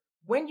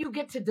you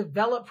get to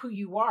develop who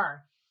you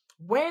are,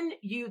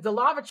 the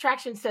law of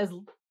attraction says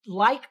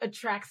like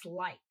attracts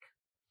like.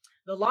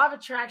 The law of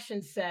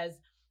attraction says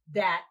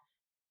that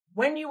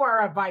when you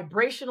are a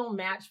vibrational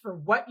match for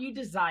what you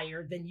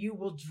desire, then you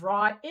will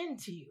draw it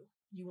into you.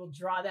 You will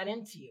draw that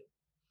into you.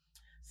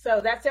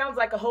 So that sounds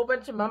like a whole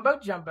bunch of mumbo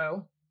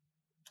jumbo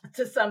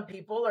to some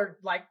people, or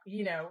like,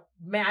 you know,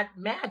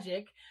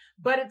 magic,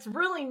 but it's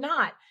really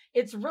not.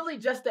 It's really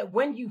just that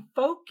when you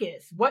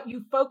focus, what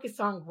you focus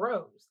on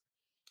grows.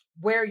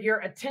 Where your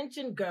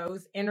attention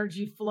goes,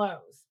 energy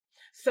flows.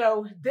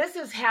 So this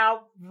is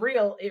how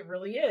real it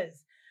really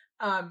is.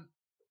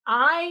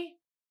 I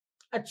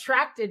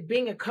attracted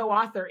being a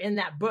co-author in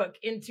that book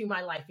into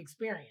my life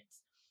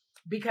experience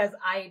because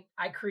I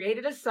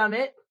created a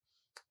summit,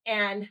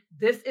 and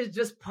this is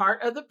just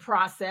part of the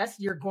process.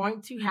 You're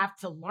going to have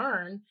to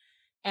learn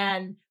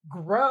and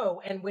grow.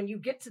 And when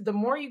the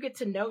more you get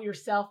to know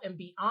yourself and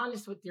be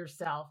honest with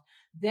yourself,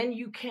 then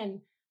you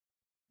can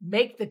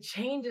make the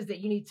changes that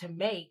you need to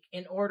make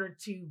in order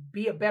to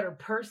be a better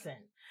person.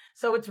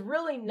 So it's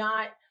really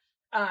not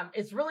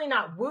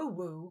woo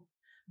woo,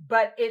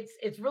 but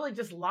it's really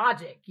just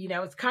logic. You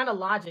know, it's kind of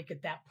logic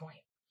at that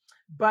point.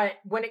 But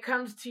when it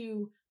comes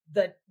to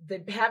the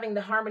having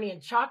the harmony and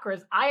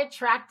chakras, I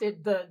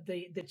attracted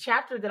the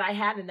chapter that I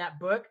had in that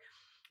book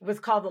was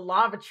called the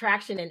Law of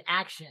Attraction in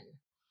Action.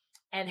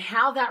 And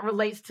how that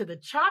relates to the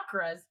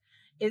chakras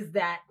is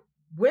that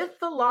with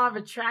the law of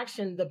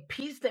attraction, the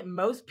piece that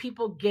most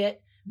people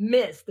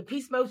miss,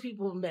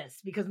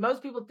 because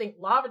most people think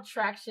law of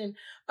attraction,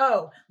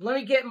 oh, let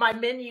me get my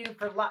menu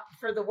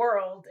for the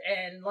world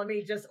and let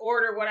me just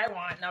order what I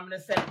want and I'm going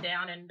to set it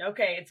down and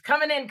okay, it's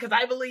coming in because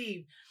I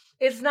believe.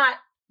 That's not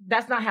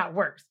how it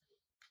works.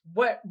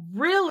 What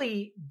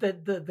really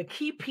the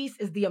key piece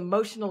is the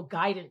emotional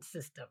guidance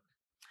system.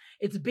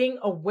 It's being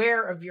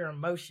aware of your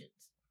emotions.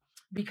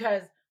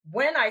 Because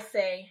when I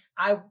say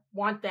I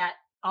want that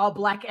all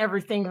black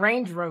everything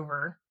Range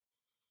Rover,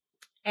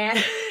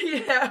 and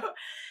you know,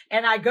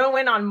 and I go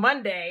in on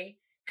Monday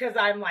because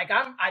I'm like,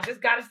 I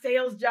just got a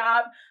sales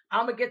job.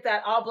 I'm gonna get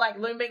that all black.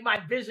 Let me make my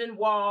vision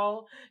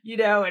wall, you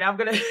know, and I'm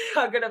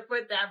gonna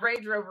put that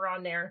Range Rover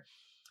on there.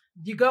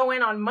 You go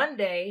in on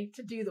Monday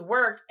to do the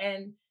work,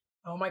 and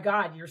oh my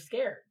God, you're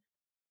scared.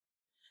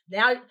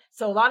 Now,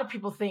 so a lot of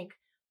people think,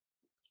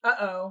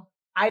 uh-oh,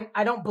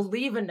 I don't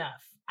believe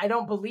enough. I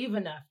don't believe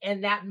enough.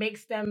 And that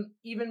makes them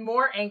even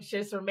more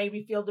anxious or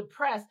maybe feel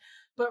depressed.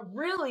 But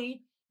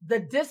really, the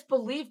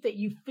disbelief that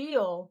you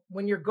feel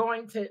when you're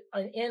going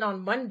in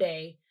on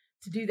Monday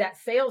to do that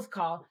sales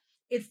call,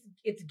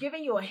 it's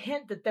giving you a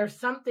hint that there's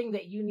something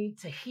that you need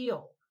to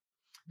heal.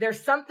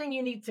 There's something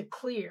you need to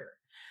clear.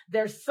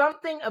 There's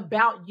something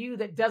about you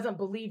that doesn't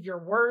believe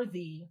you're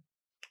worthy,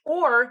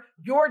 or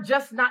you're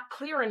just not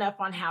clear enough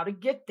on how to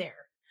get there.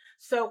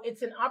 So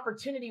it's an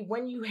opportunity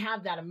when you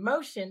have that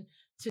emotion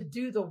to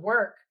do the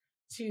work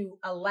to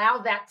allow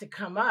that to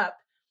come up.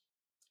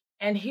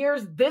 And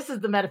this is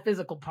the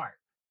metaphysical part.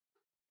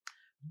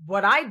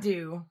 What I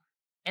do,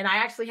 and I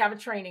actually have a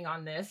training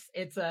on this.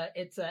 It's a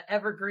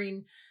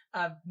evergreen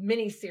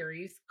mini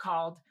series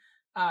called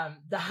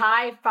the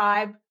High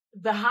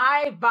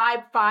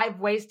Vibe 5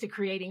 Ways to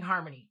Creating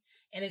Harmony.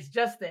 And it's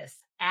just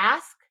this: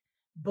 ask,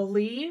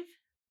 believe,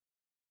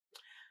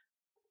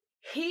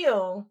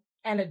 heal,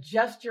 and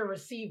adjust your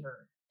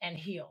receiver and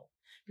heal.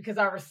 Because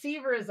our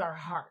receiver is our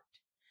heart.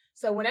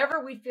 So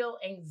whenever we feel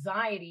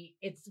anxiety,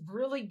 it's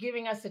really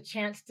giving us a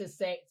chance to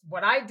say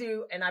what I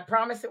do, and I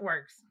promise it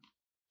works.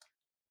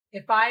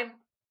 If I'm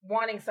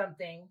wanting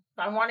something, if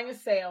I'm wanting a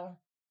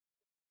sale,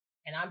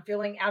 and I'm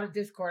feeling out of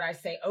discord, I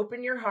say,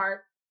 open your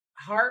heart.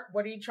 Heart,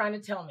 what are you trying to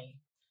tell me?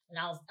 And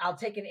I'll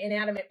take an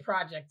inanimate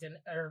project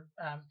or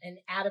an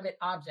adamant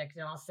object,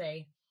 and I'll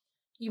say,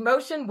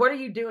 emotion, what are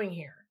you doing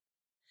here?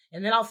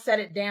 And then I'll set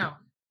it down.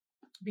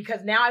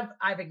 Because now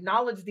I've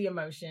acknowledged the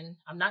emotion.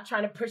 I'm not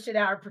trying to push it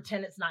out or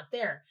pretend it's not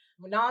there.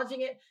 I'm acknowledging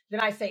it. Then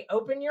I say,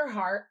 open your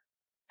heart.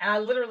 And I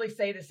literally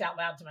say this out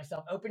loud to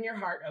myself, open your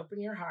heart,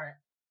 open your heart.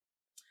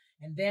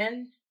 And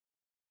then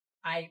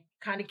I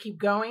kind of keep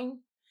going.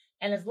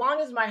 And as long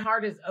as my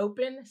heart is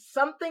open,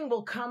 something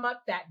will come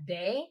up that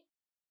day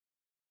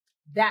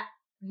that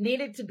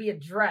needed to be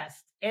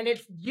addressed. And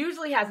it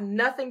usually has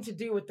nothing to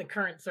do with the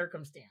current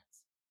circumstance.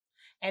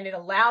 And it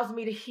allows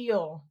me to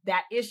heal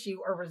that issue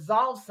or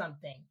resolve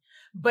something.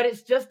 But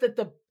it's just that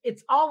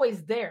it's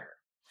always there.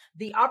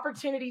 The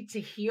opportunity to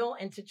heal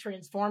and to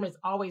transform is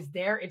always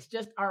there. It's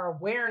just our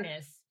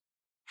awareness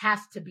has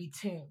to be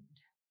tuned.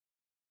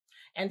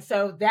 And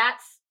so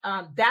that's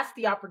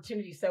the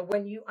opportunity. So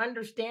when you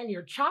understand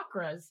your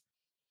chakras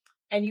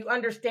and you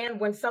understand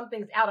when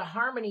something's out of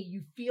harmony,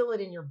 you feel it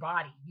in your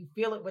body. You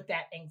feel it with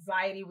that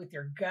anxiety, with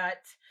your gut.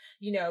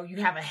 You know, you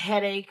have a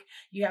headache,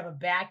 you have a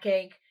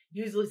backache.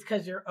 Usually it's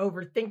because you're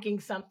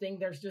overthinking something.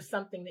 There's just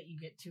something that you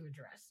get to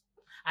address.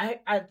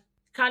 I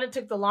kind of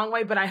took the long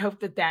way, but I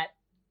hope that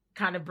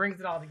kind of brings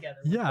it all together.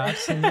 Yeah,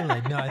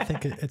 absolutely. No, I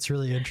think it's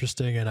really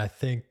interesting. And I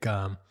think,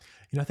 I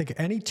think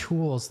any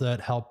tools that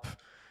help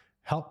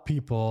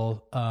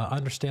people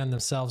understand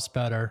themselves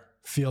better,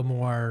 feel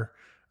more,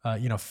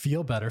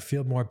 feel better,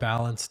 feel more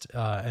balanced,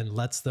 and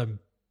lets them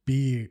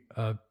be,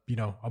 a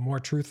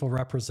more truthful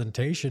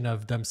representation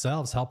of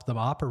themselves, help them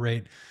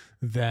operate,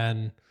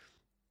 then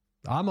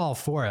I'm all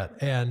for it.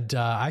 And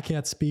I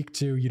can't speak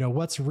to,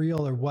 what's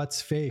real or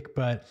what's fake,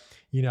 but,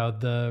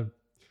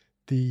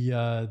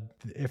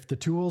 if the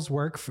tools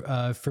work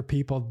for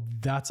people,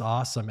 that's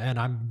awesome. And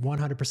I'm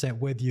 100%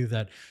 with you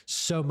that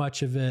so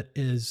much of it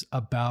is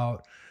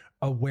about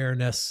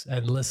awareness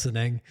and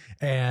listening,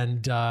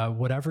 and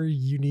whatever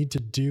you need to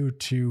do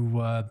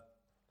to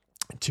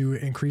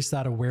increase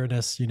that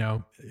awareness,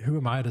 who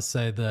am I to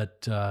say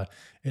that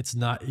it's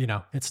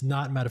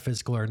not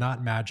metaphysical or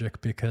not magic?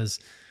 Because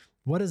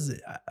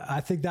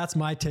I think that's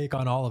my take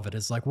on all of it.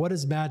 Is like, what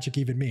does magic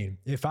even mean?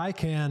 If I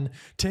can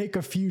take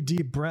a few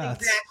deep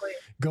breaths,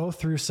 go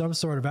through some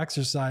sort of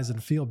exercise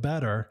and feel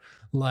better,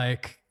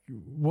 like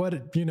what,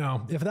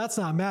 if that's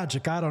not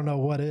magic, I don't know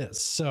what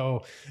is.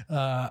 So,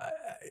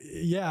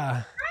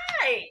 yeah.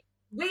 Right.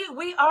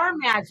 We are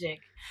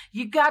magic.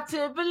 You got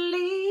to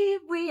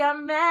believe we are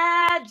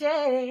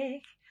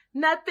magic.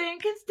 Nothing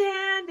can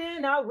stand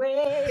in our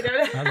way.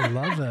 I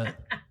love it.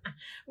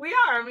 We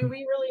are. I mean, we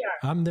really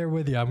are. I'm there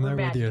with you.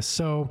 With you.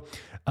 So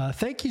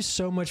thank you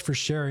so much for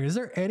sharing. Is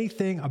there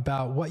anything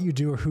about what you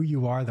do or who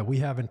you are that we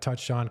haven't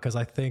touched on? Because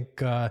I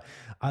think I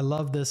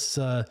love this,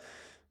 the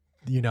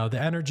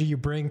energy you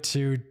bring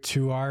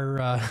to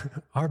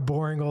our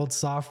boring old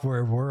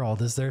software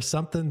world. Is there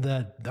something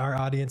that our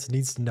audience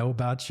needs to know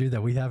about you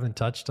that we haven't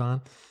touched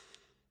on?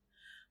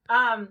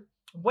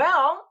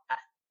 Well,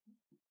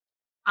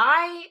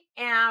 I'm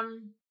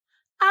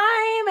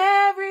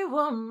every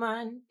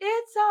woman.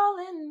 It's all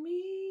in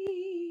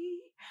me.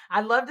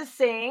 I love to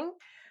sing.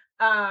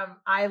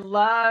 I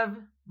love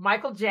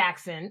Michael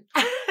Jackson.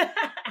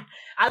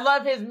 I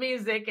love his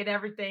music and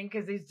everything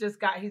because he's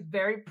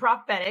very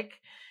prophetic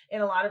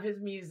in a lot of his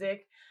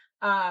music.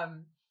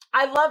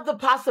 I love the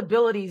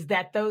possibilities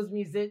that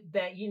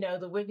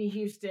the Whitney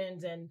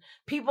Houstons and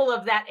people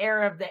of that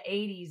era of the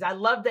 80s. I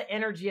love the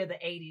energy of the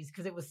 80s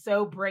because it was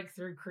so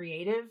breakthrough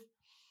creative.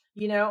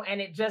 And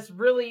it just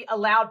really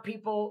allowed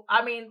people,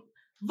 I mean,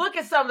 look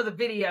at some of the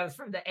videos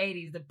from the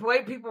 80s, the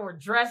way people were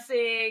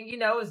dressing,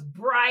 it was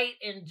bright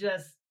and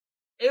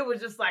it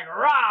was just like,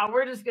 rah,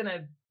 we're just going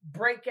to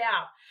break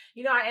out,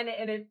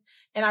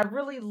 and I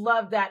really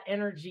love that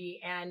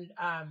energy. And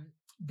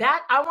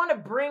that I want to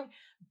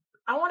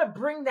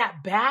bring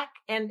that back.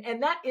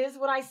 And that is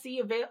what I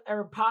see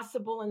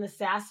possible in the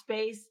SaaS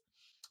space.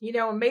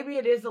 Maybe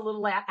it is a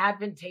little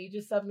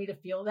advantageous of me to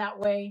feel that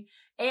way.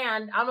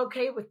 And I'm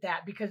okay with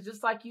that because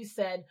just like you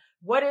said,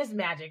 what is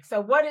magic? So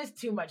what is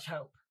too much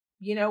hope?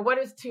 What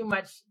is too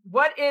much?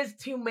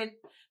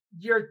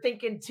 You're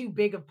thinking too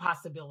big of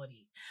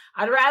possibility.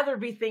 I'd rather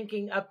be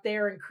thinking up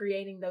there and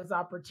creating those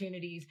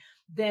opportunities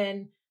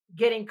than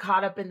getting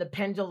caught up in the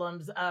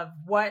pendulums of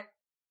what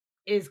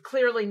is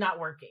clearly not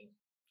working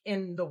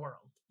in the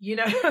world. You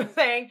know what I'm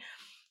saying?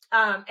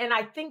 And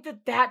I think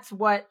that's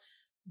what,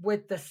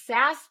 with the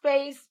SaaS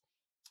space,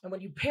 and when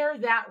you pair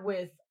that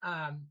with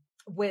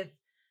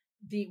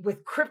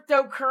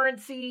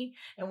cryptocurrency,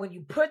 and when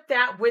you put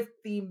that with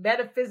the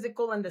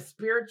metaphysical and the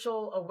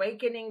spiritual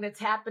awakening that's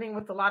happening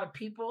with a lot of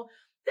people,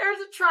 there's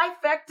a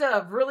trifecta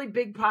of really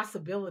big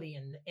possibility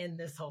in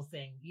this whole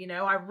thing.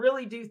 I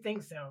really do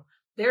think so.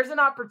 There's an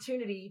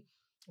opportunity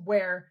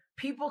where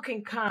people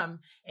can come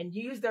and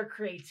use their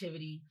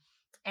creativity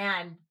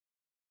and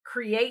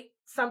create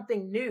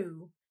something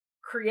new,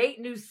 create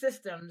new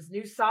systems,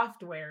 new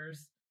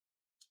softwares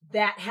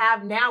that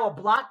have now a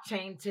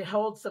blockchain to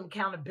hold some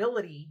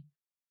accountability.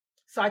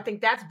 So I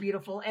think that's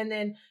beautiful. And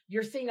then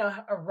you're seeing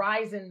a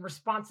rise in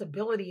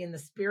responsibility in the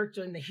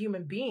spiritual, in the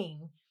human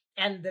being,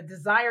 and the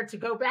desire to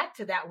go back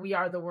to that we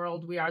are the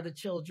world, we are the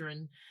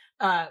children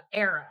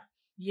era,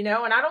 and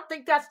I don't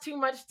think that's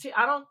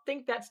I don't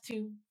think that's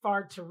too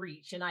far to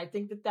reach. And I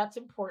think that that's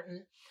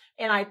important.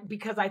 And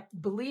because I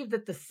believe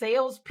that these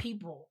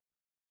salespeople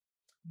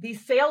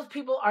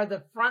are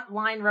the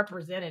frontline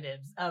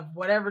representatives of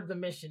whatever the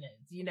mission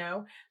is.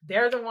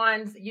 They're the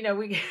ones.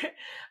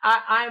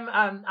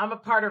 I'm a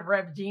part of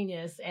Rev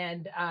Genius,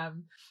 and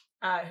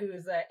who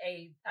is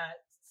a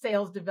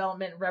sales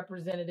development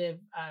representative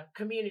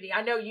community.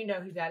 I know you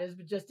know who that is,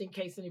 but just in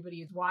case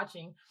anybody is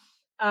watching.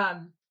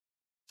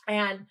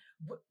 And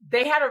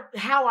they had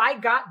how I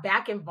got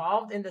back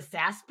involved in the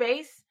SaaS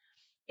space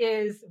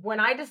is when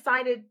I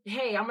decided,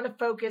 hey, I'm going to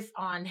focus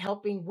on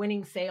helping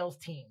winning sales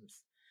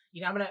teams.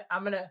 I'm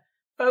going to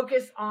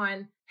focus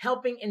on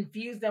helping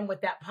infuse them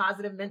with that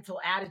positive mental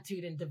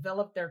attitude and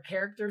develop their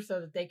character so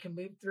that they can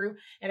move through.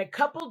 And a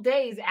couple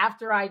days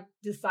after I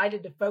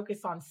decided to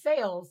focus on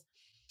sales,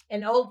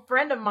 an old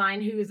friend of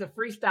mine who is a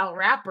freestyle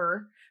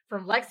rapper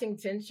from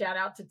Lexington, shout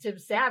out to Tim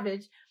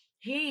Savage,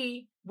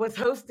 he was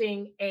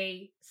hosting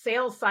a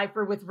sales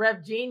cipher with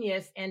Rev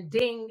Genius and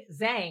Ding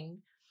Zhang,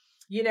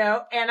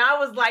 and I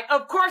was like,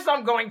 of course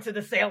I'm going to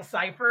the sales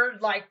cipher,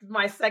 like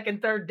my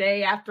second, third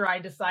day after I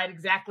decide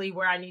exactly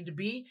where I need to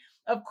be,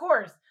 of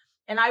course.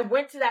 And I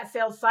went to that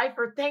sales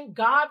cipher. Thank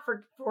God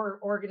for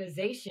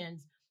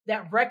organizations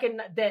that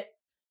that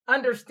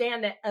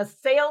understand that a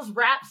sales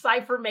rap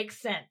cipher makes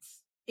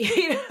sense.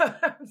 You know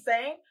what I'm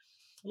saying?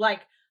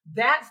 Like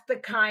that's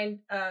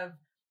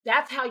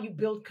how you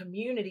build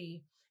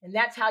community. And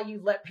that's how you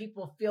let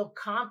people feel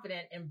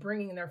confident in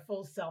bringing their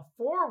full self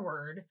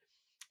forward.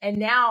 And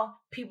now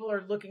people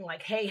are looking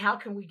like, hey, how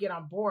can we get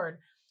on board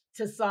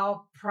to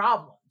solve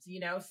problems?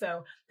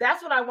 So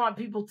that's what I want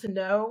people to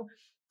know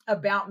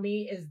about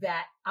me is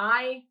that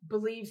I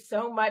believe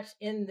so much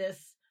in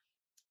this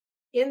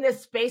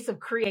space of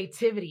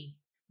creativity,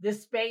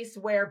 this space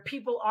where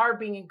people are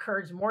being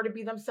encouraged more to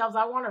be themselves.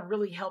 I want to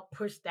really help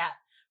push that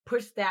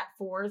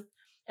forth.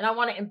 And I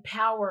want to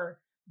empower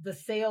the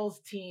sales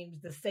teams,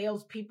 the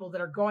sales people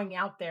that are going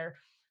out there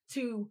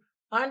to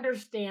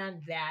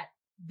understand that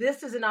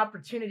this is an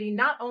opportunity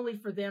not only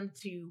for them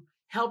to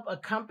help a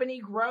company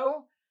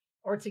grow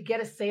or to get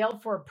a sale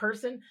for a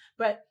person,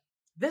 but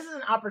this is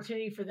an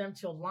opportunity for them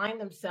to align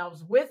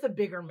themselves with a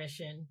bigger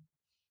mission,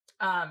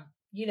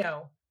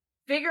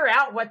 figure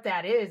out what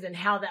that is and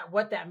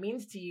what that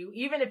means to you,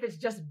 even if it's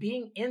just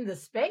being in the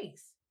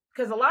space.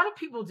 Because a lot of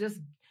people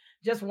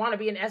just want to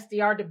be an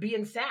SDR to be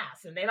in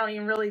SaaS. And they don't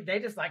even they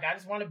just like, I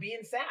just want to be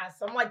in SaaS.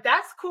 So I'm like,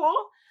 that's cool.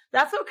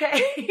 That's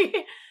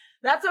okay.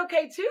 That's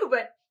okay too.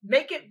 But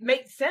make it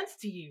make sense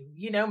to you,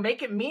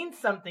 make it mean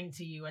something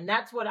to you. And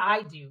that's what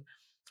I do.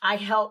 I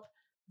help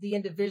the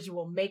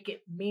individual make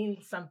it mean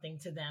something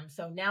to them.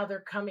 So now they're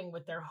coming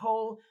with their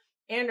whole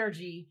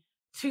energy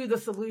to the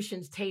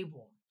solutions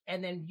table.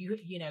 And then you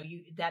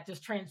that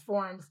just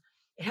transforms.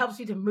 It helps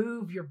you to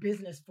move your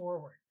business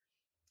forward.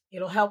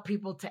 It'll help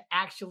people to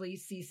actually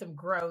see some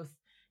growth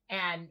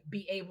and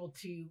be able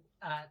to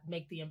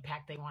make the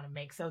impact they want to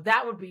make. So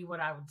that would be what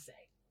I would say.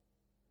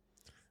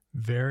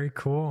 Very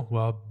cool.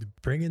 Well,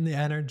 bring in the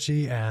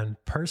energy and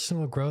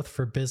personal growth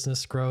for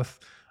business growth.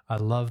 I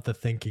love the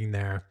thinking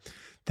there.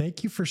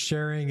 Thank you for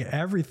sharing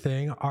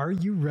everything. Are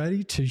you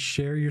ready to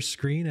share your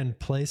screen and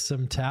play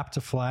some Tap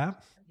to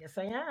Flap? Yes,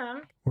 I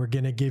am. We're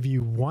going to give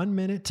you 1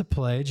 minute to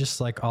play, just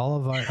like all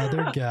of our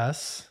other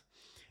guests.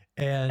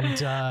 And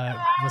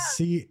we'll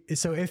see.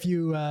 So if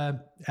you,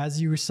 as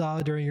you saw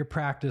during your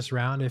practice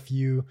round, if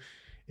you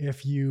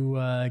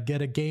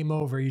get a game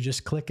over, you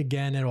just click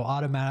again. It'll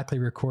automatically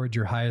record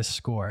your highest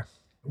score.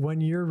 When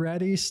you're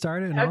ready,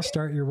 start it, and I'll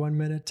start your 1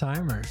 minute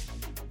timer.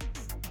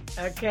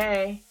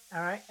 Okay.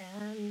 All right.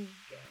 And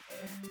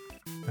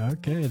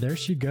okay, there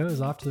she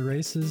goes, off to the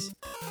races.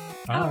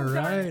 All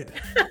right.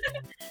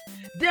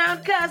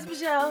 Down, cuss,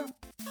 Michelle.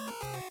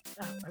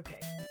 Oh, okay.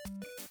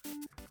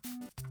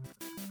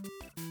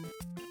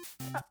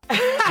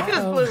 I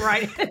just flew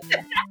right in.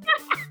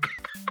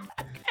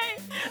 Okay.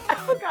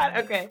 Oh God.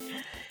 Okay.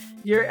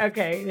 You're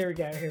okay. Here we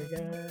go.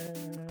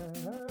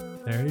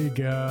 There you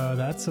go.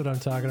 That's what I'm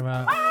talking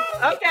about.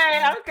 Oh,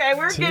 okay.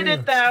 We're getting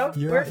it though.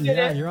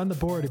 You're on the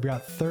board. You've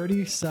got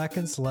 30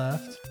 seconds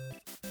left.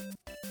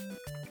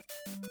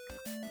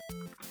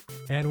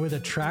 And with a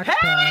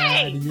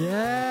trackpad,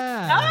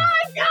 yeah. Oh,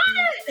 I got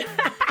it.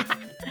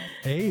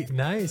 8,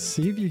 nice.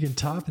 See if you can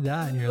top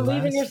that in your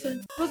believe in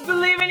yourself. Just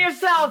believe in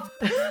yourself.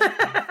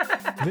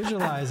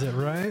 Visualize it,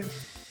 right?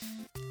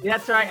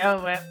 That's right.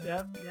 Oh,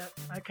 yep.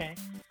 Okay.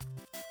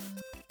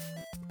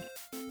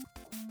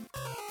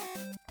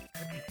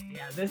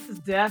 Yeah, this is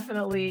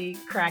definitely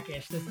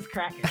crackish.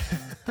 Okay.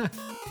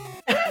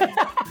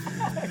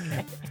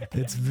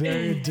 It's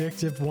very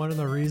addictive. One of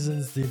the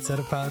reasons the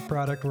Incentive Pilot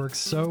product works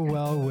so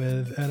well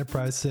with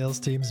enterprise sales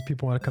teams,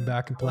 people want to come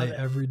back and play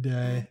every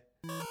day.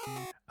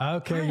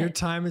 Okay, right. Your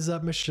time is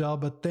up, Michelle,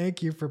 but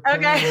thank you for playing.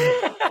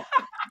 Okay.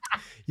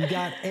 You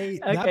got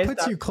 8. Okay, that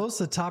puts you close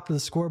to the top of the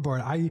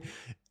scoreboard.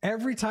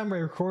 Every time I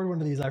record one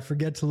of these, I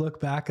forget to look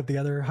back at the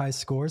other high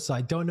scores, so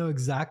I don't know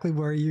exactly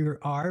where you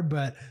are,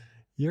 but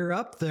you're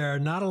up there.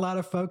 Not a lot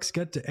of folks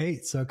get to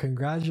 8, so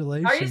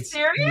congratulations. Are you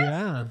serious?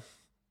 Yeah.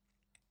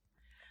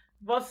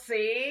 Well,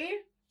 see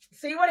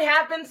what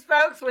happens,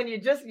 folks, when you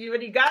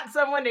got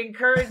someone to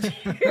encourage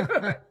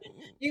you.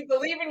 You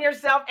believe in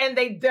yourself, and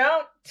they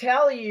don't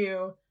tell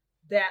you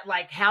that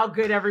like how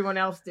good everyone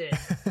else did.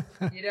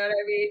 You know what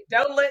I mean?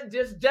 Don't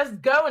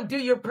just go and do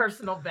your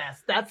personal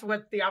best. That's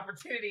what the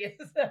opportunity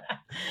is.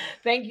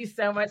 Thank you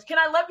so much. Can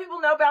I let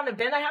people know about an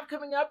event I have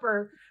coming up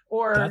or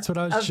that's what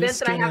I was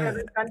just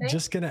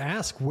gonna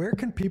ask. Where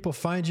can people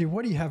find you?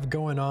 What do you have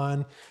going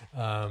on?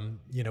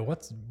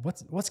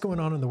 What's going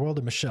on in the world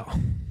of Michelle?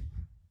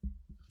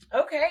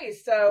 Okay,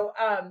 so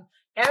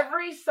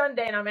every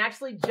Sunday, and I'm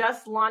actually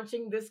just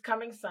launching this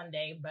coming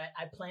Sunday, but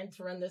I plan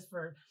to run this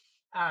for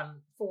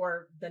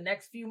the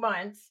next few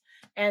months.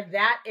 And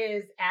that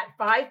is at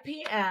 5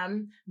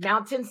 p.m.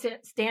 Mountain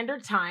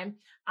Standard Time.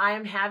 I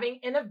am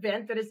having an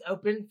event that is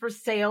open for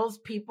sales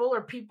people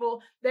or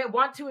people that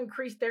want to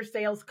increase their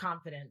sales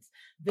confidence.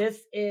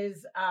 This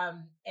is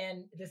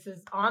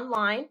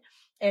online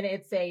and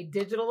it's a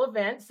digital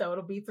event. So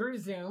it'll be through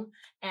Zoom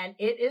and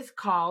it is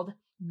called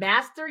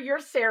Master Your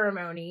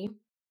Ceremony.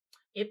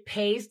 It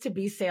pays to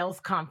be sales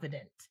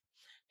confident.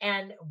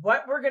 And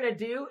what we're going to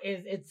do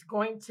is it's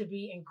going to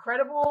be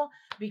incredible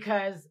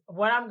because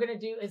what I'm going to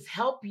do is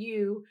help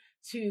you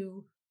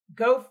to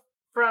go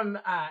from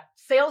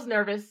sales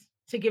nervous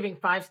to giving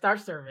 5-star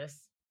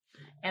service.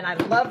 And I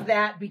love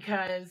that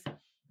because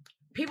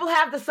people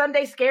have the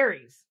Sunday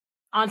scaries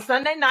on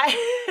Sunday night.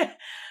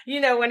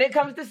 When it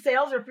comes to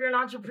sales or if you're an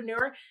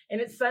entrepreneur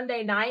and it's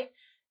Sunday night,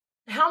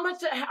 how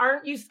much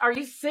are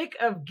you sick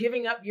of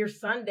giving up your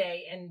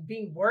Sunday and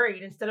being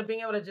worried instead of being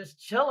able to just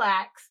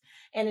chillax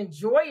and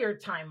enjoy your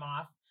time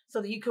off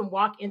so that you can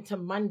walk into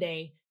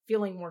Monday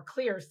feeling more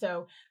clear?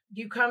 So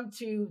you come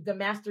to the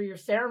Master Your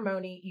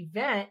Ceremony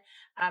event.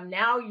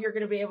 Now you're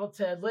going to be able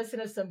to listen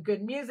to some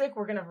good music.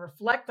 We're going to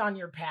reflect on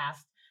your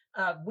past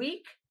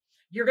week.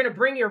 You're going to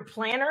bring your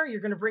planner.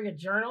 You're going to bring a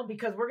journal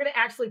because we're going to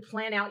actually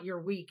plan out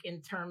your week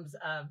in terms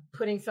of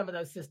putting some of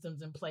those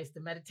systems in place, the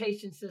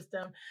meditation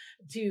system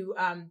to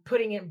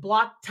putting in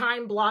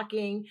time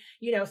blocking,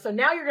 so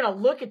now you're going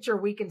to look at your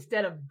week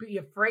instead of be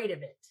afraid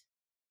of it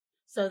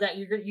so that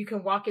you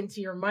can walk into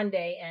your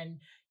Monday and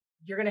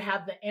you're going to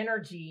have the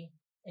energy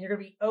and you're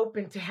going to be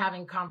open to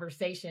having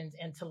conversations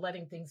and to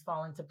letting things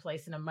fall into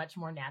place in a much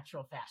more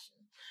natural fashion.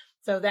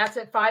 So that's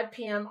at 5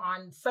 p.m.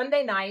 on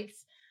Sunday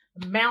nights,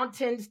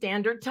 Mountain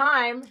Standard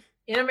Time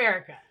in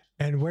America.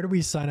 And where do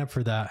we sign up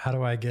for that? How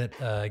do I get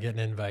an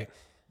invite?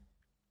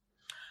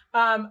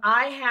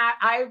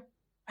 I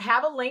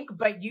have a link,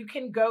 but you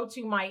can go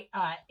to my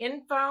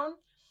info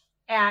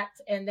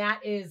and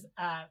that is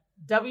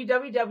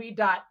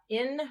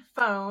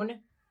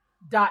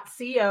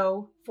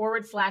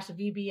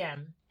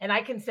www.infone.co/VBM. And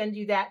I can send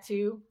you that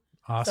too.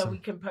 Awesome. So we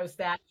can post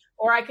that.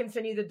 Or I can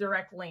send you the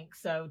direct link.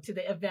 So to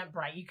the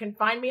Eventbrite. You can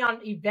find me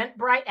on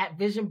Eventbrite at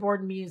Vision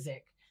Board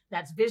Music.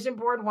 That's Vision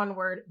Board, one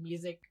word,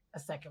 music, a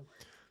second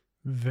word.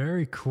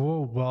 Very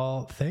cool.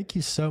 Well, thank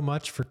you so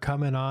much for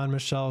coming on,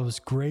 Michelle. It was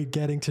great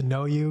getting to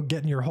know you,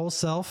 getting your whole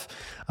self.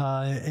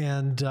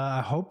 And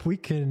I hope we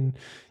can,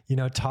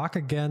 talk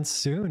again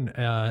soon.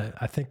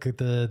 I think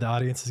the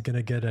audience is going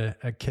to get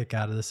a kick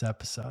out of this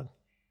episode.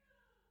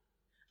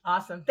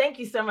 Awesome. Thank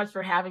you so much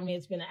for having me.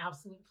 It's been an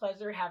absolute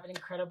pleasure. Have an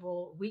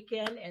incredible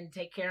weekend and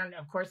take care. And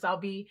of course, I'll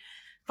be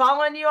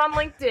following you on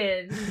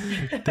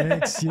LinkedIn.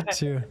 Thanks. You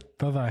too.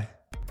 Bye-bye.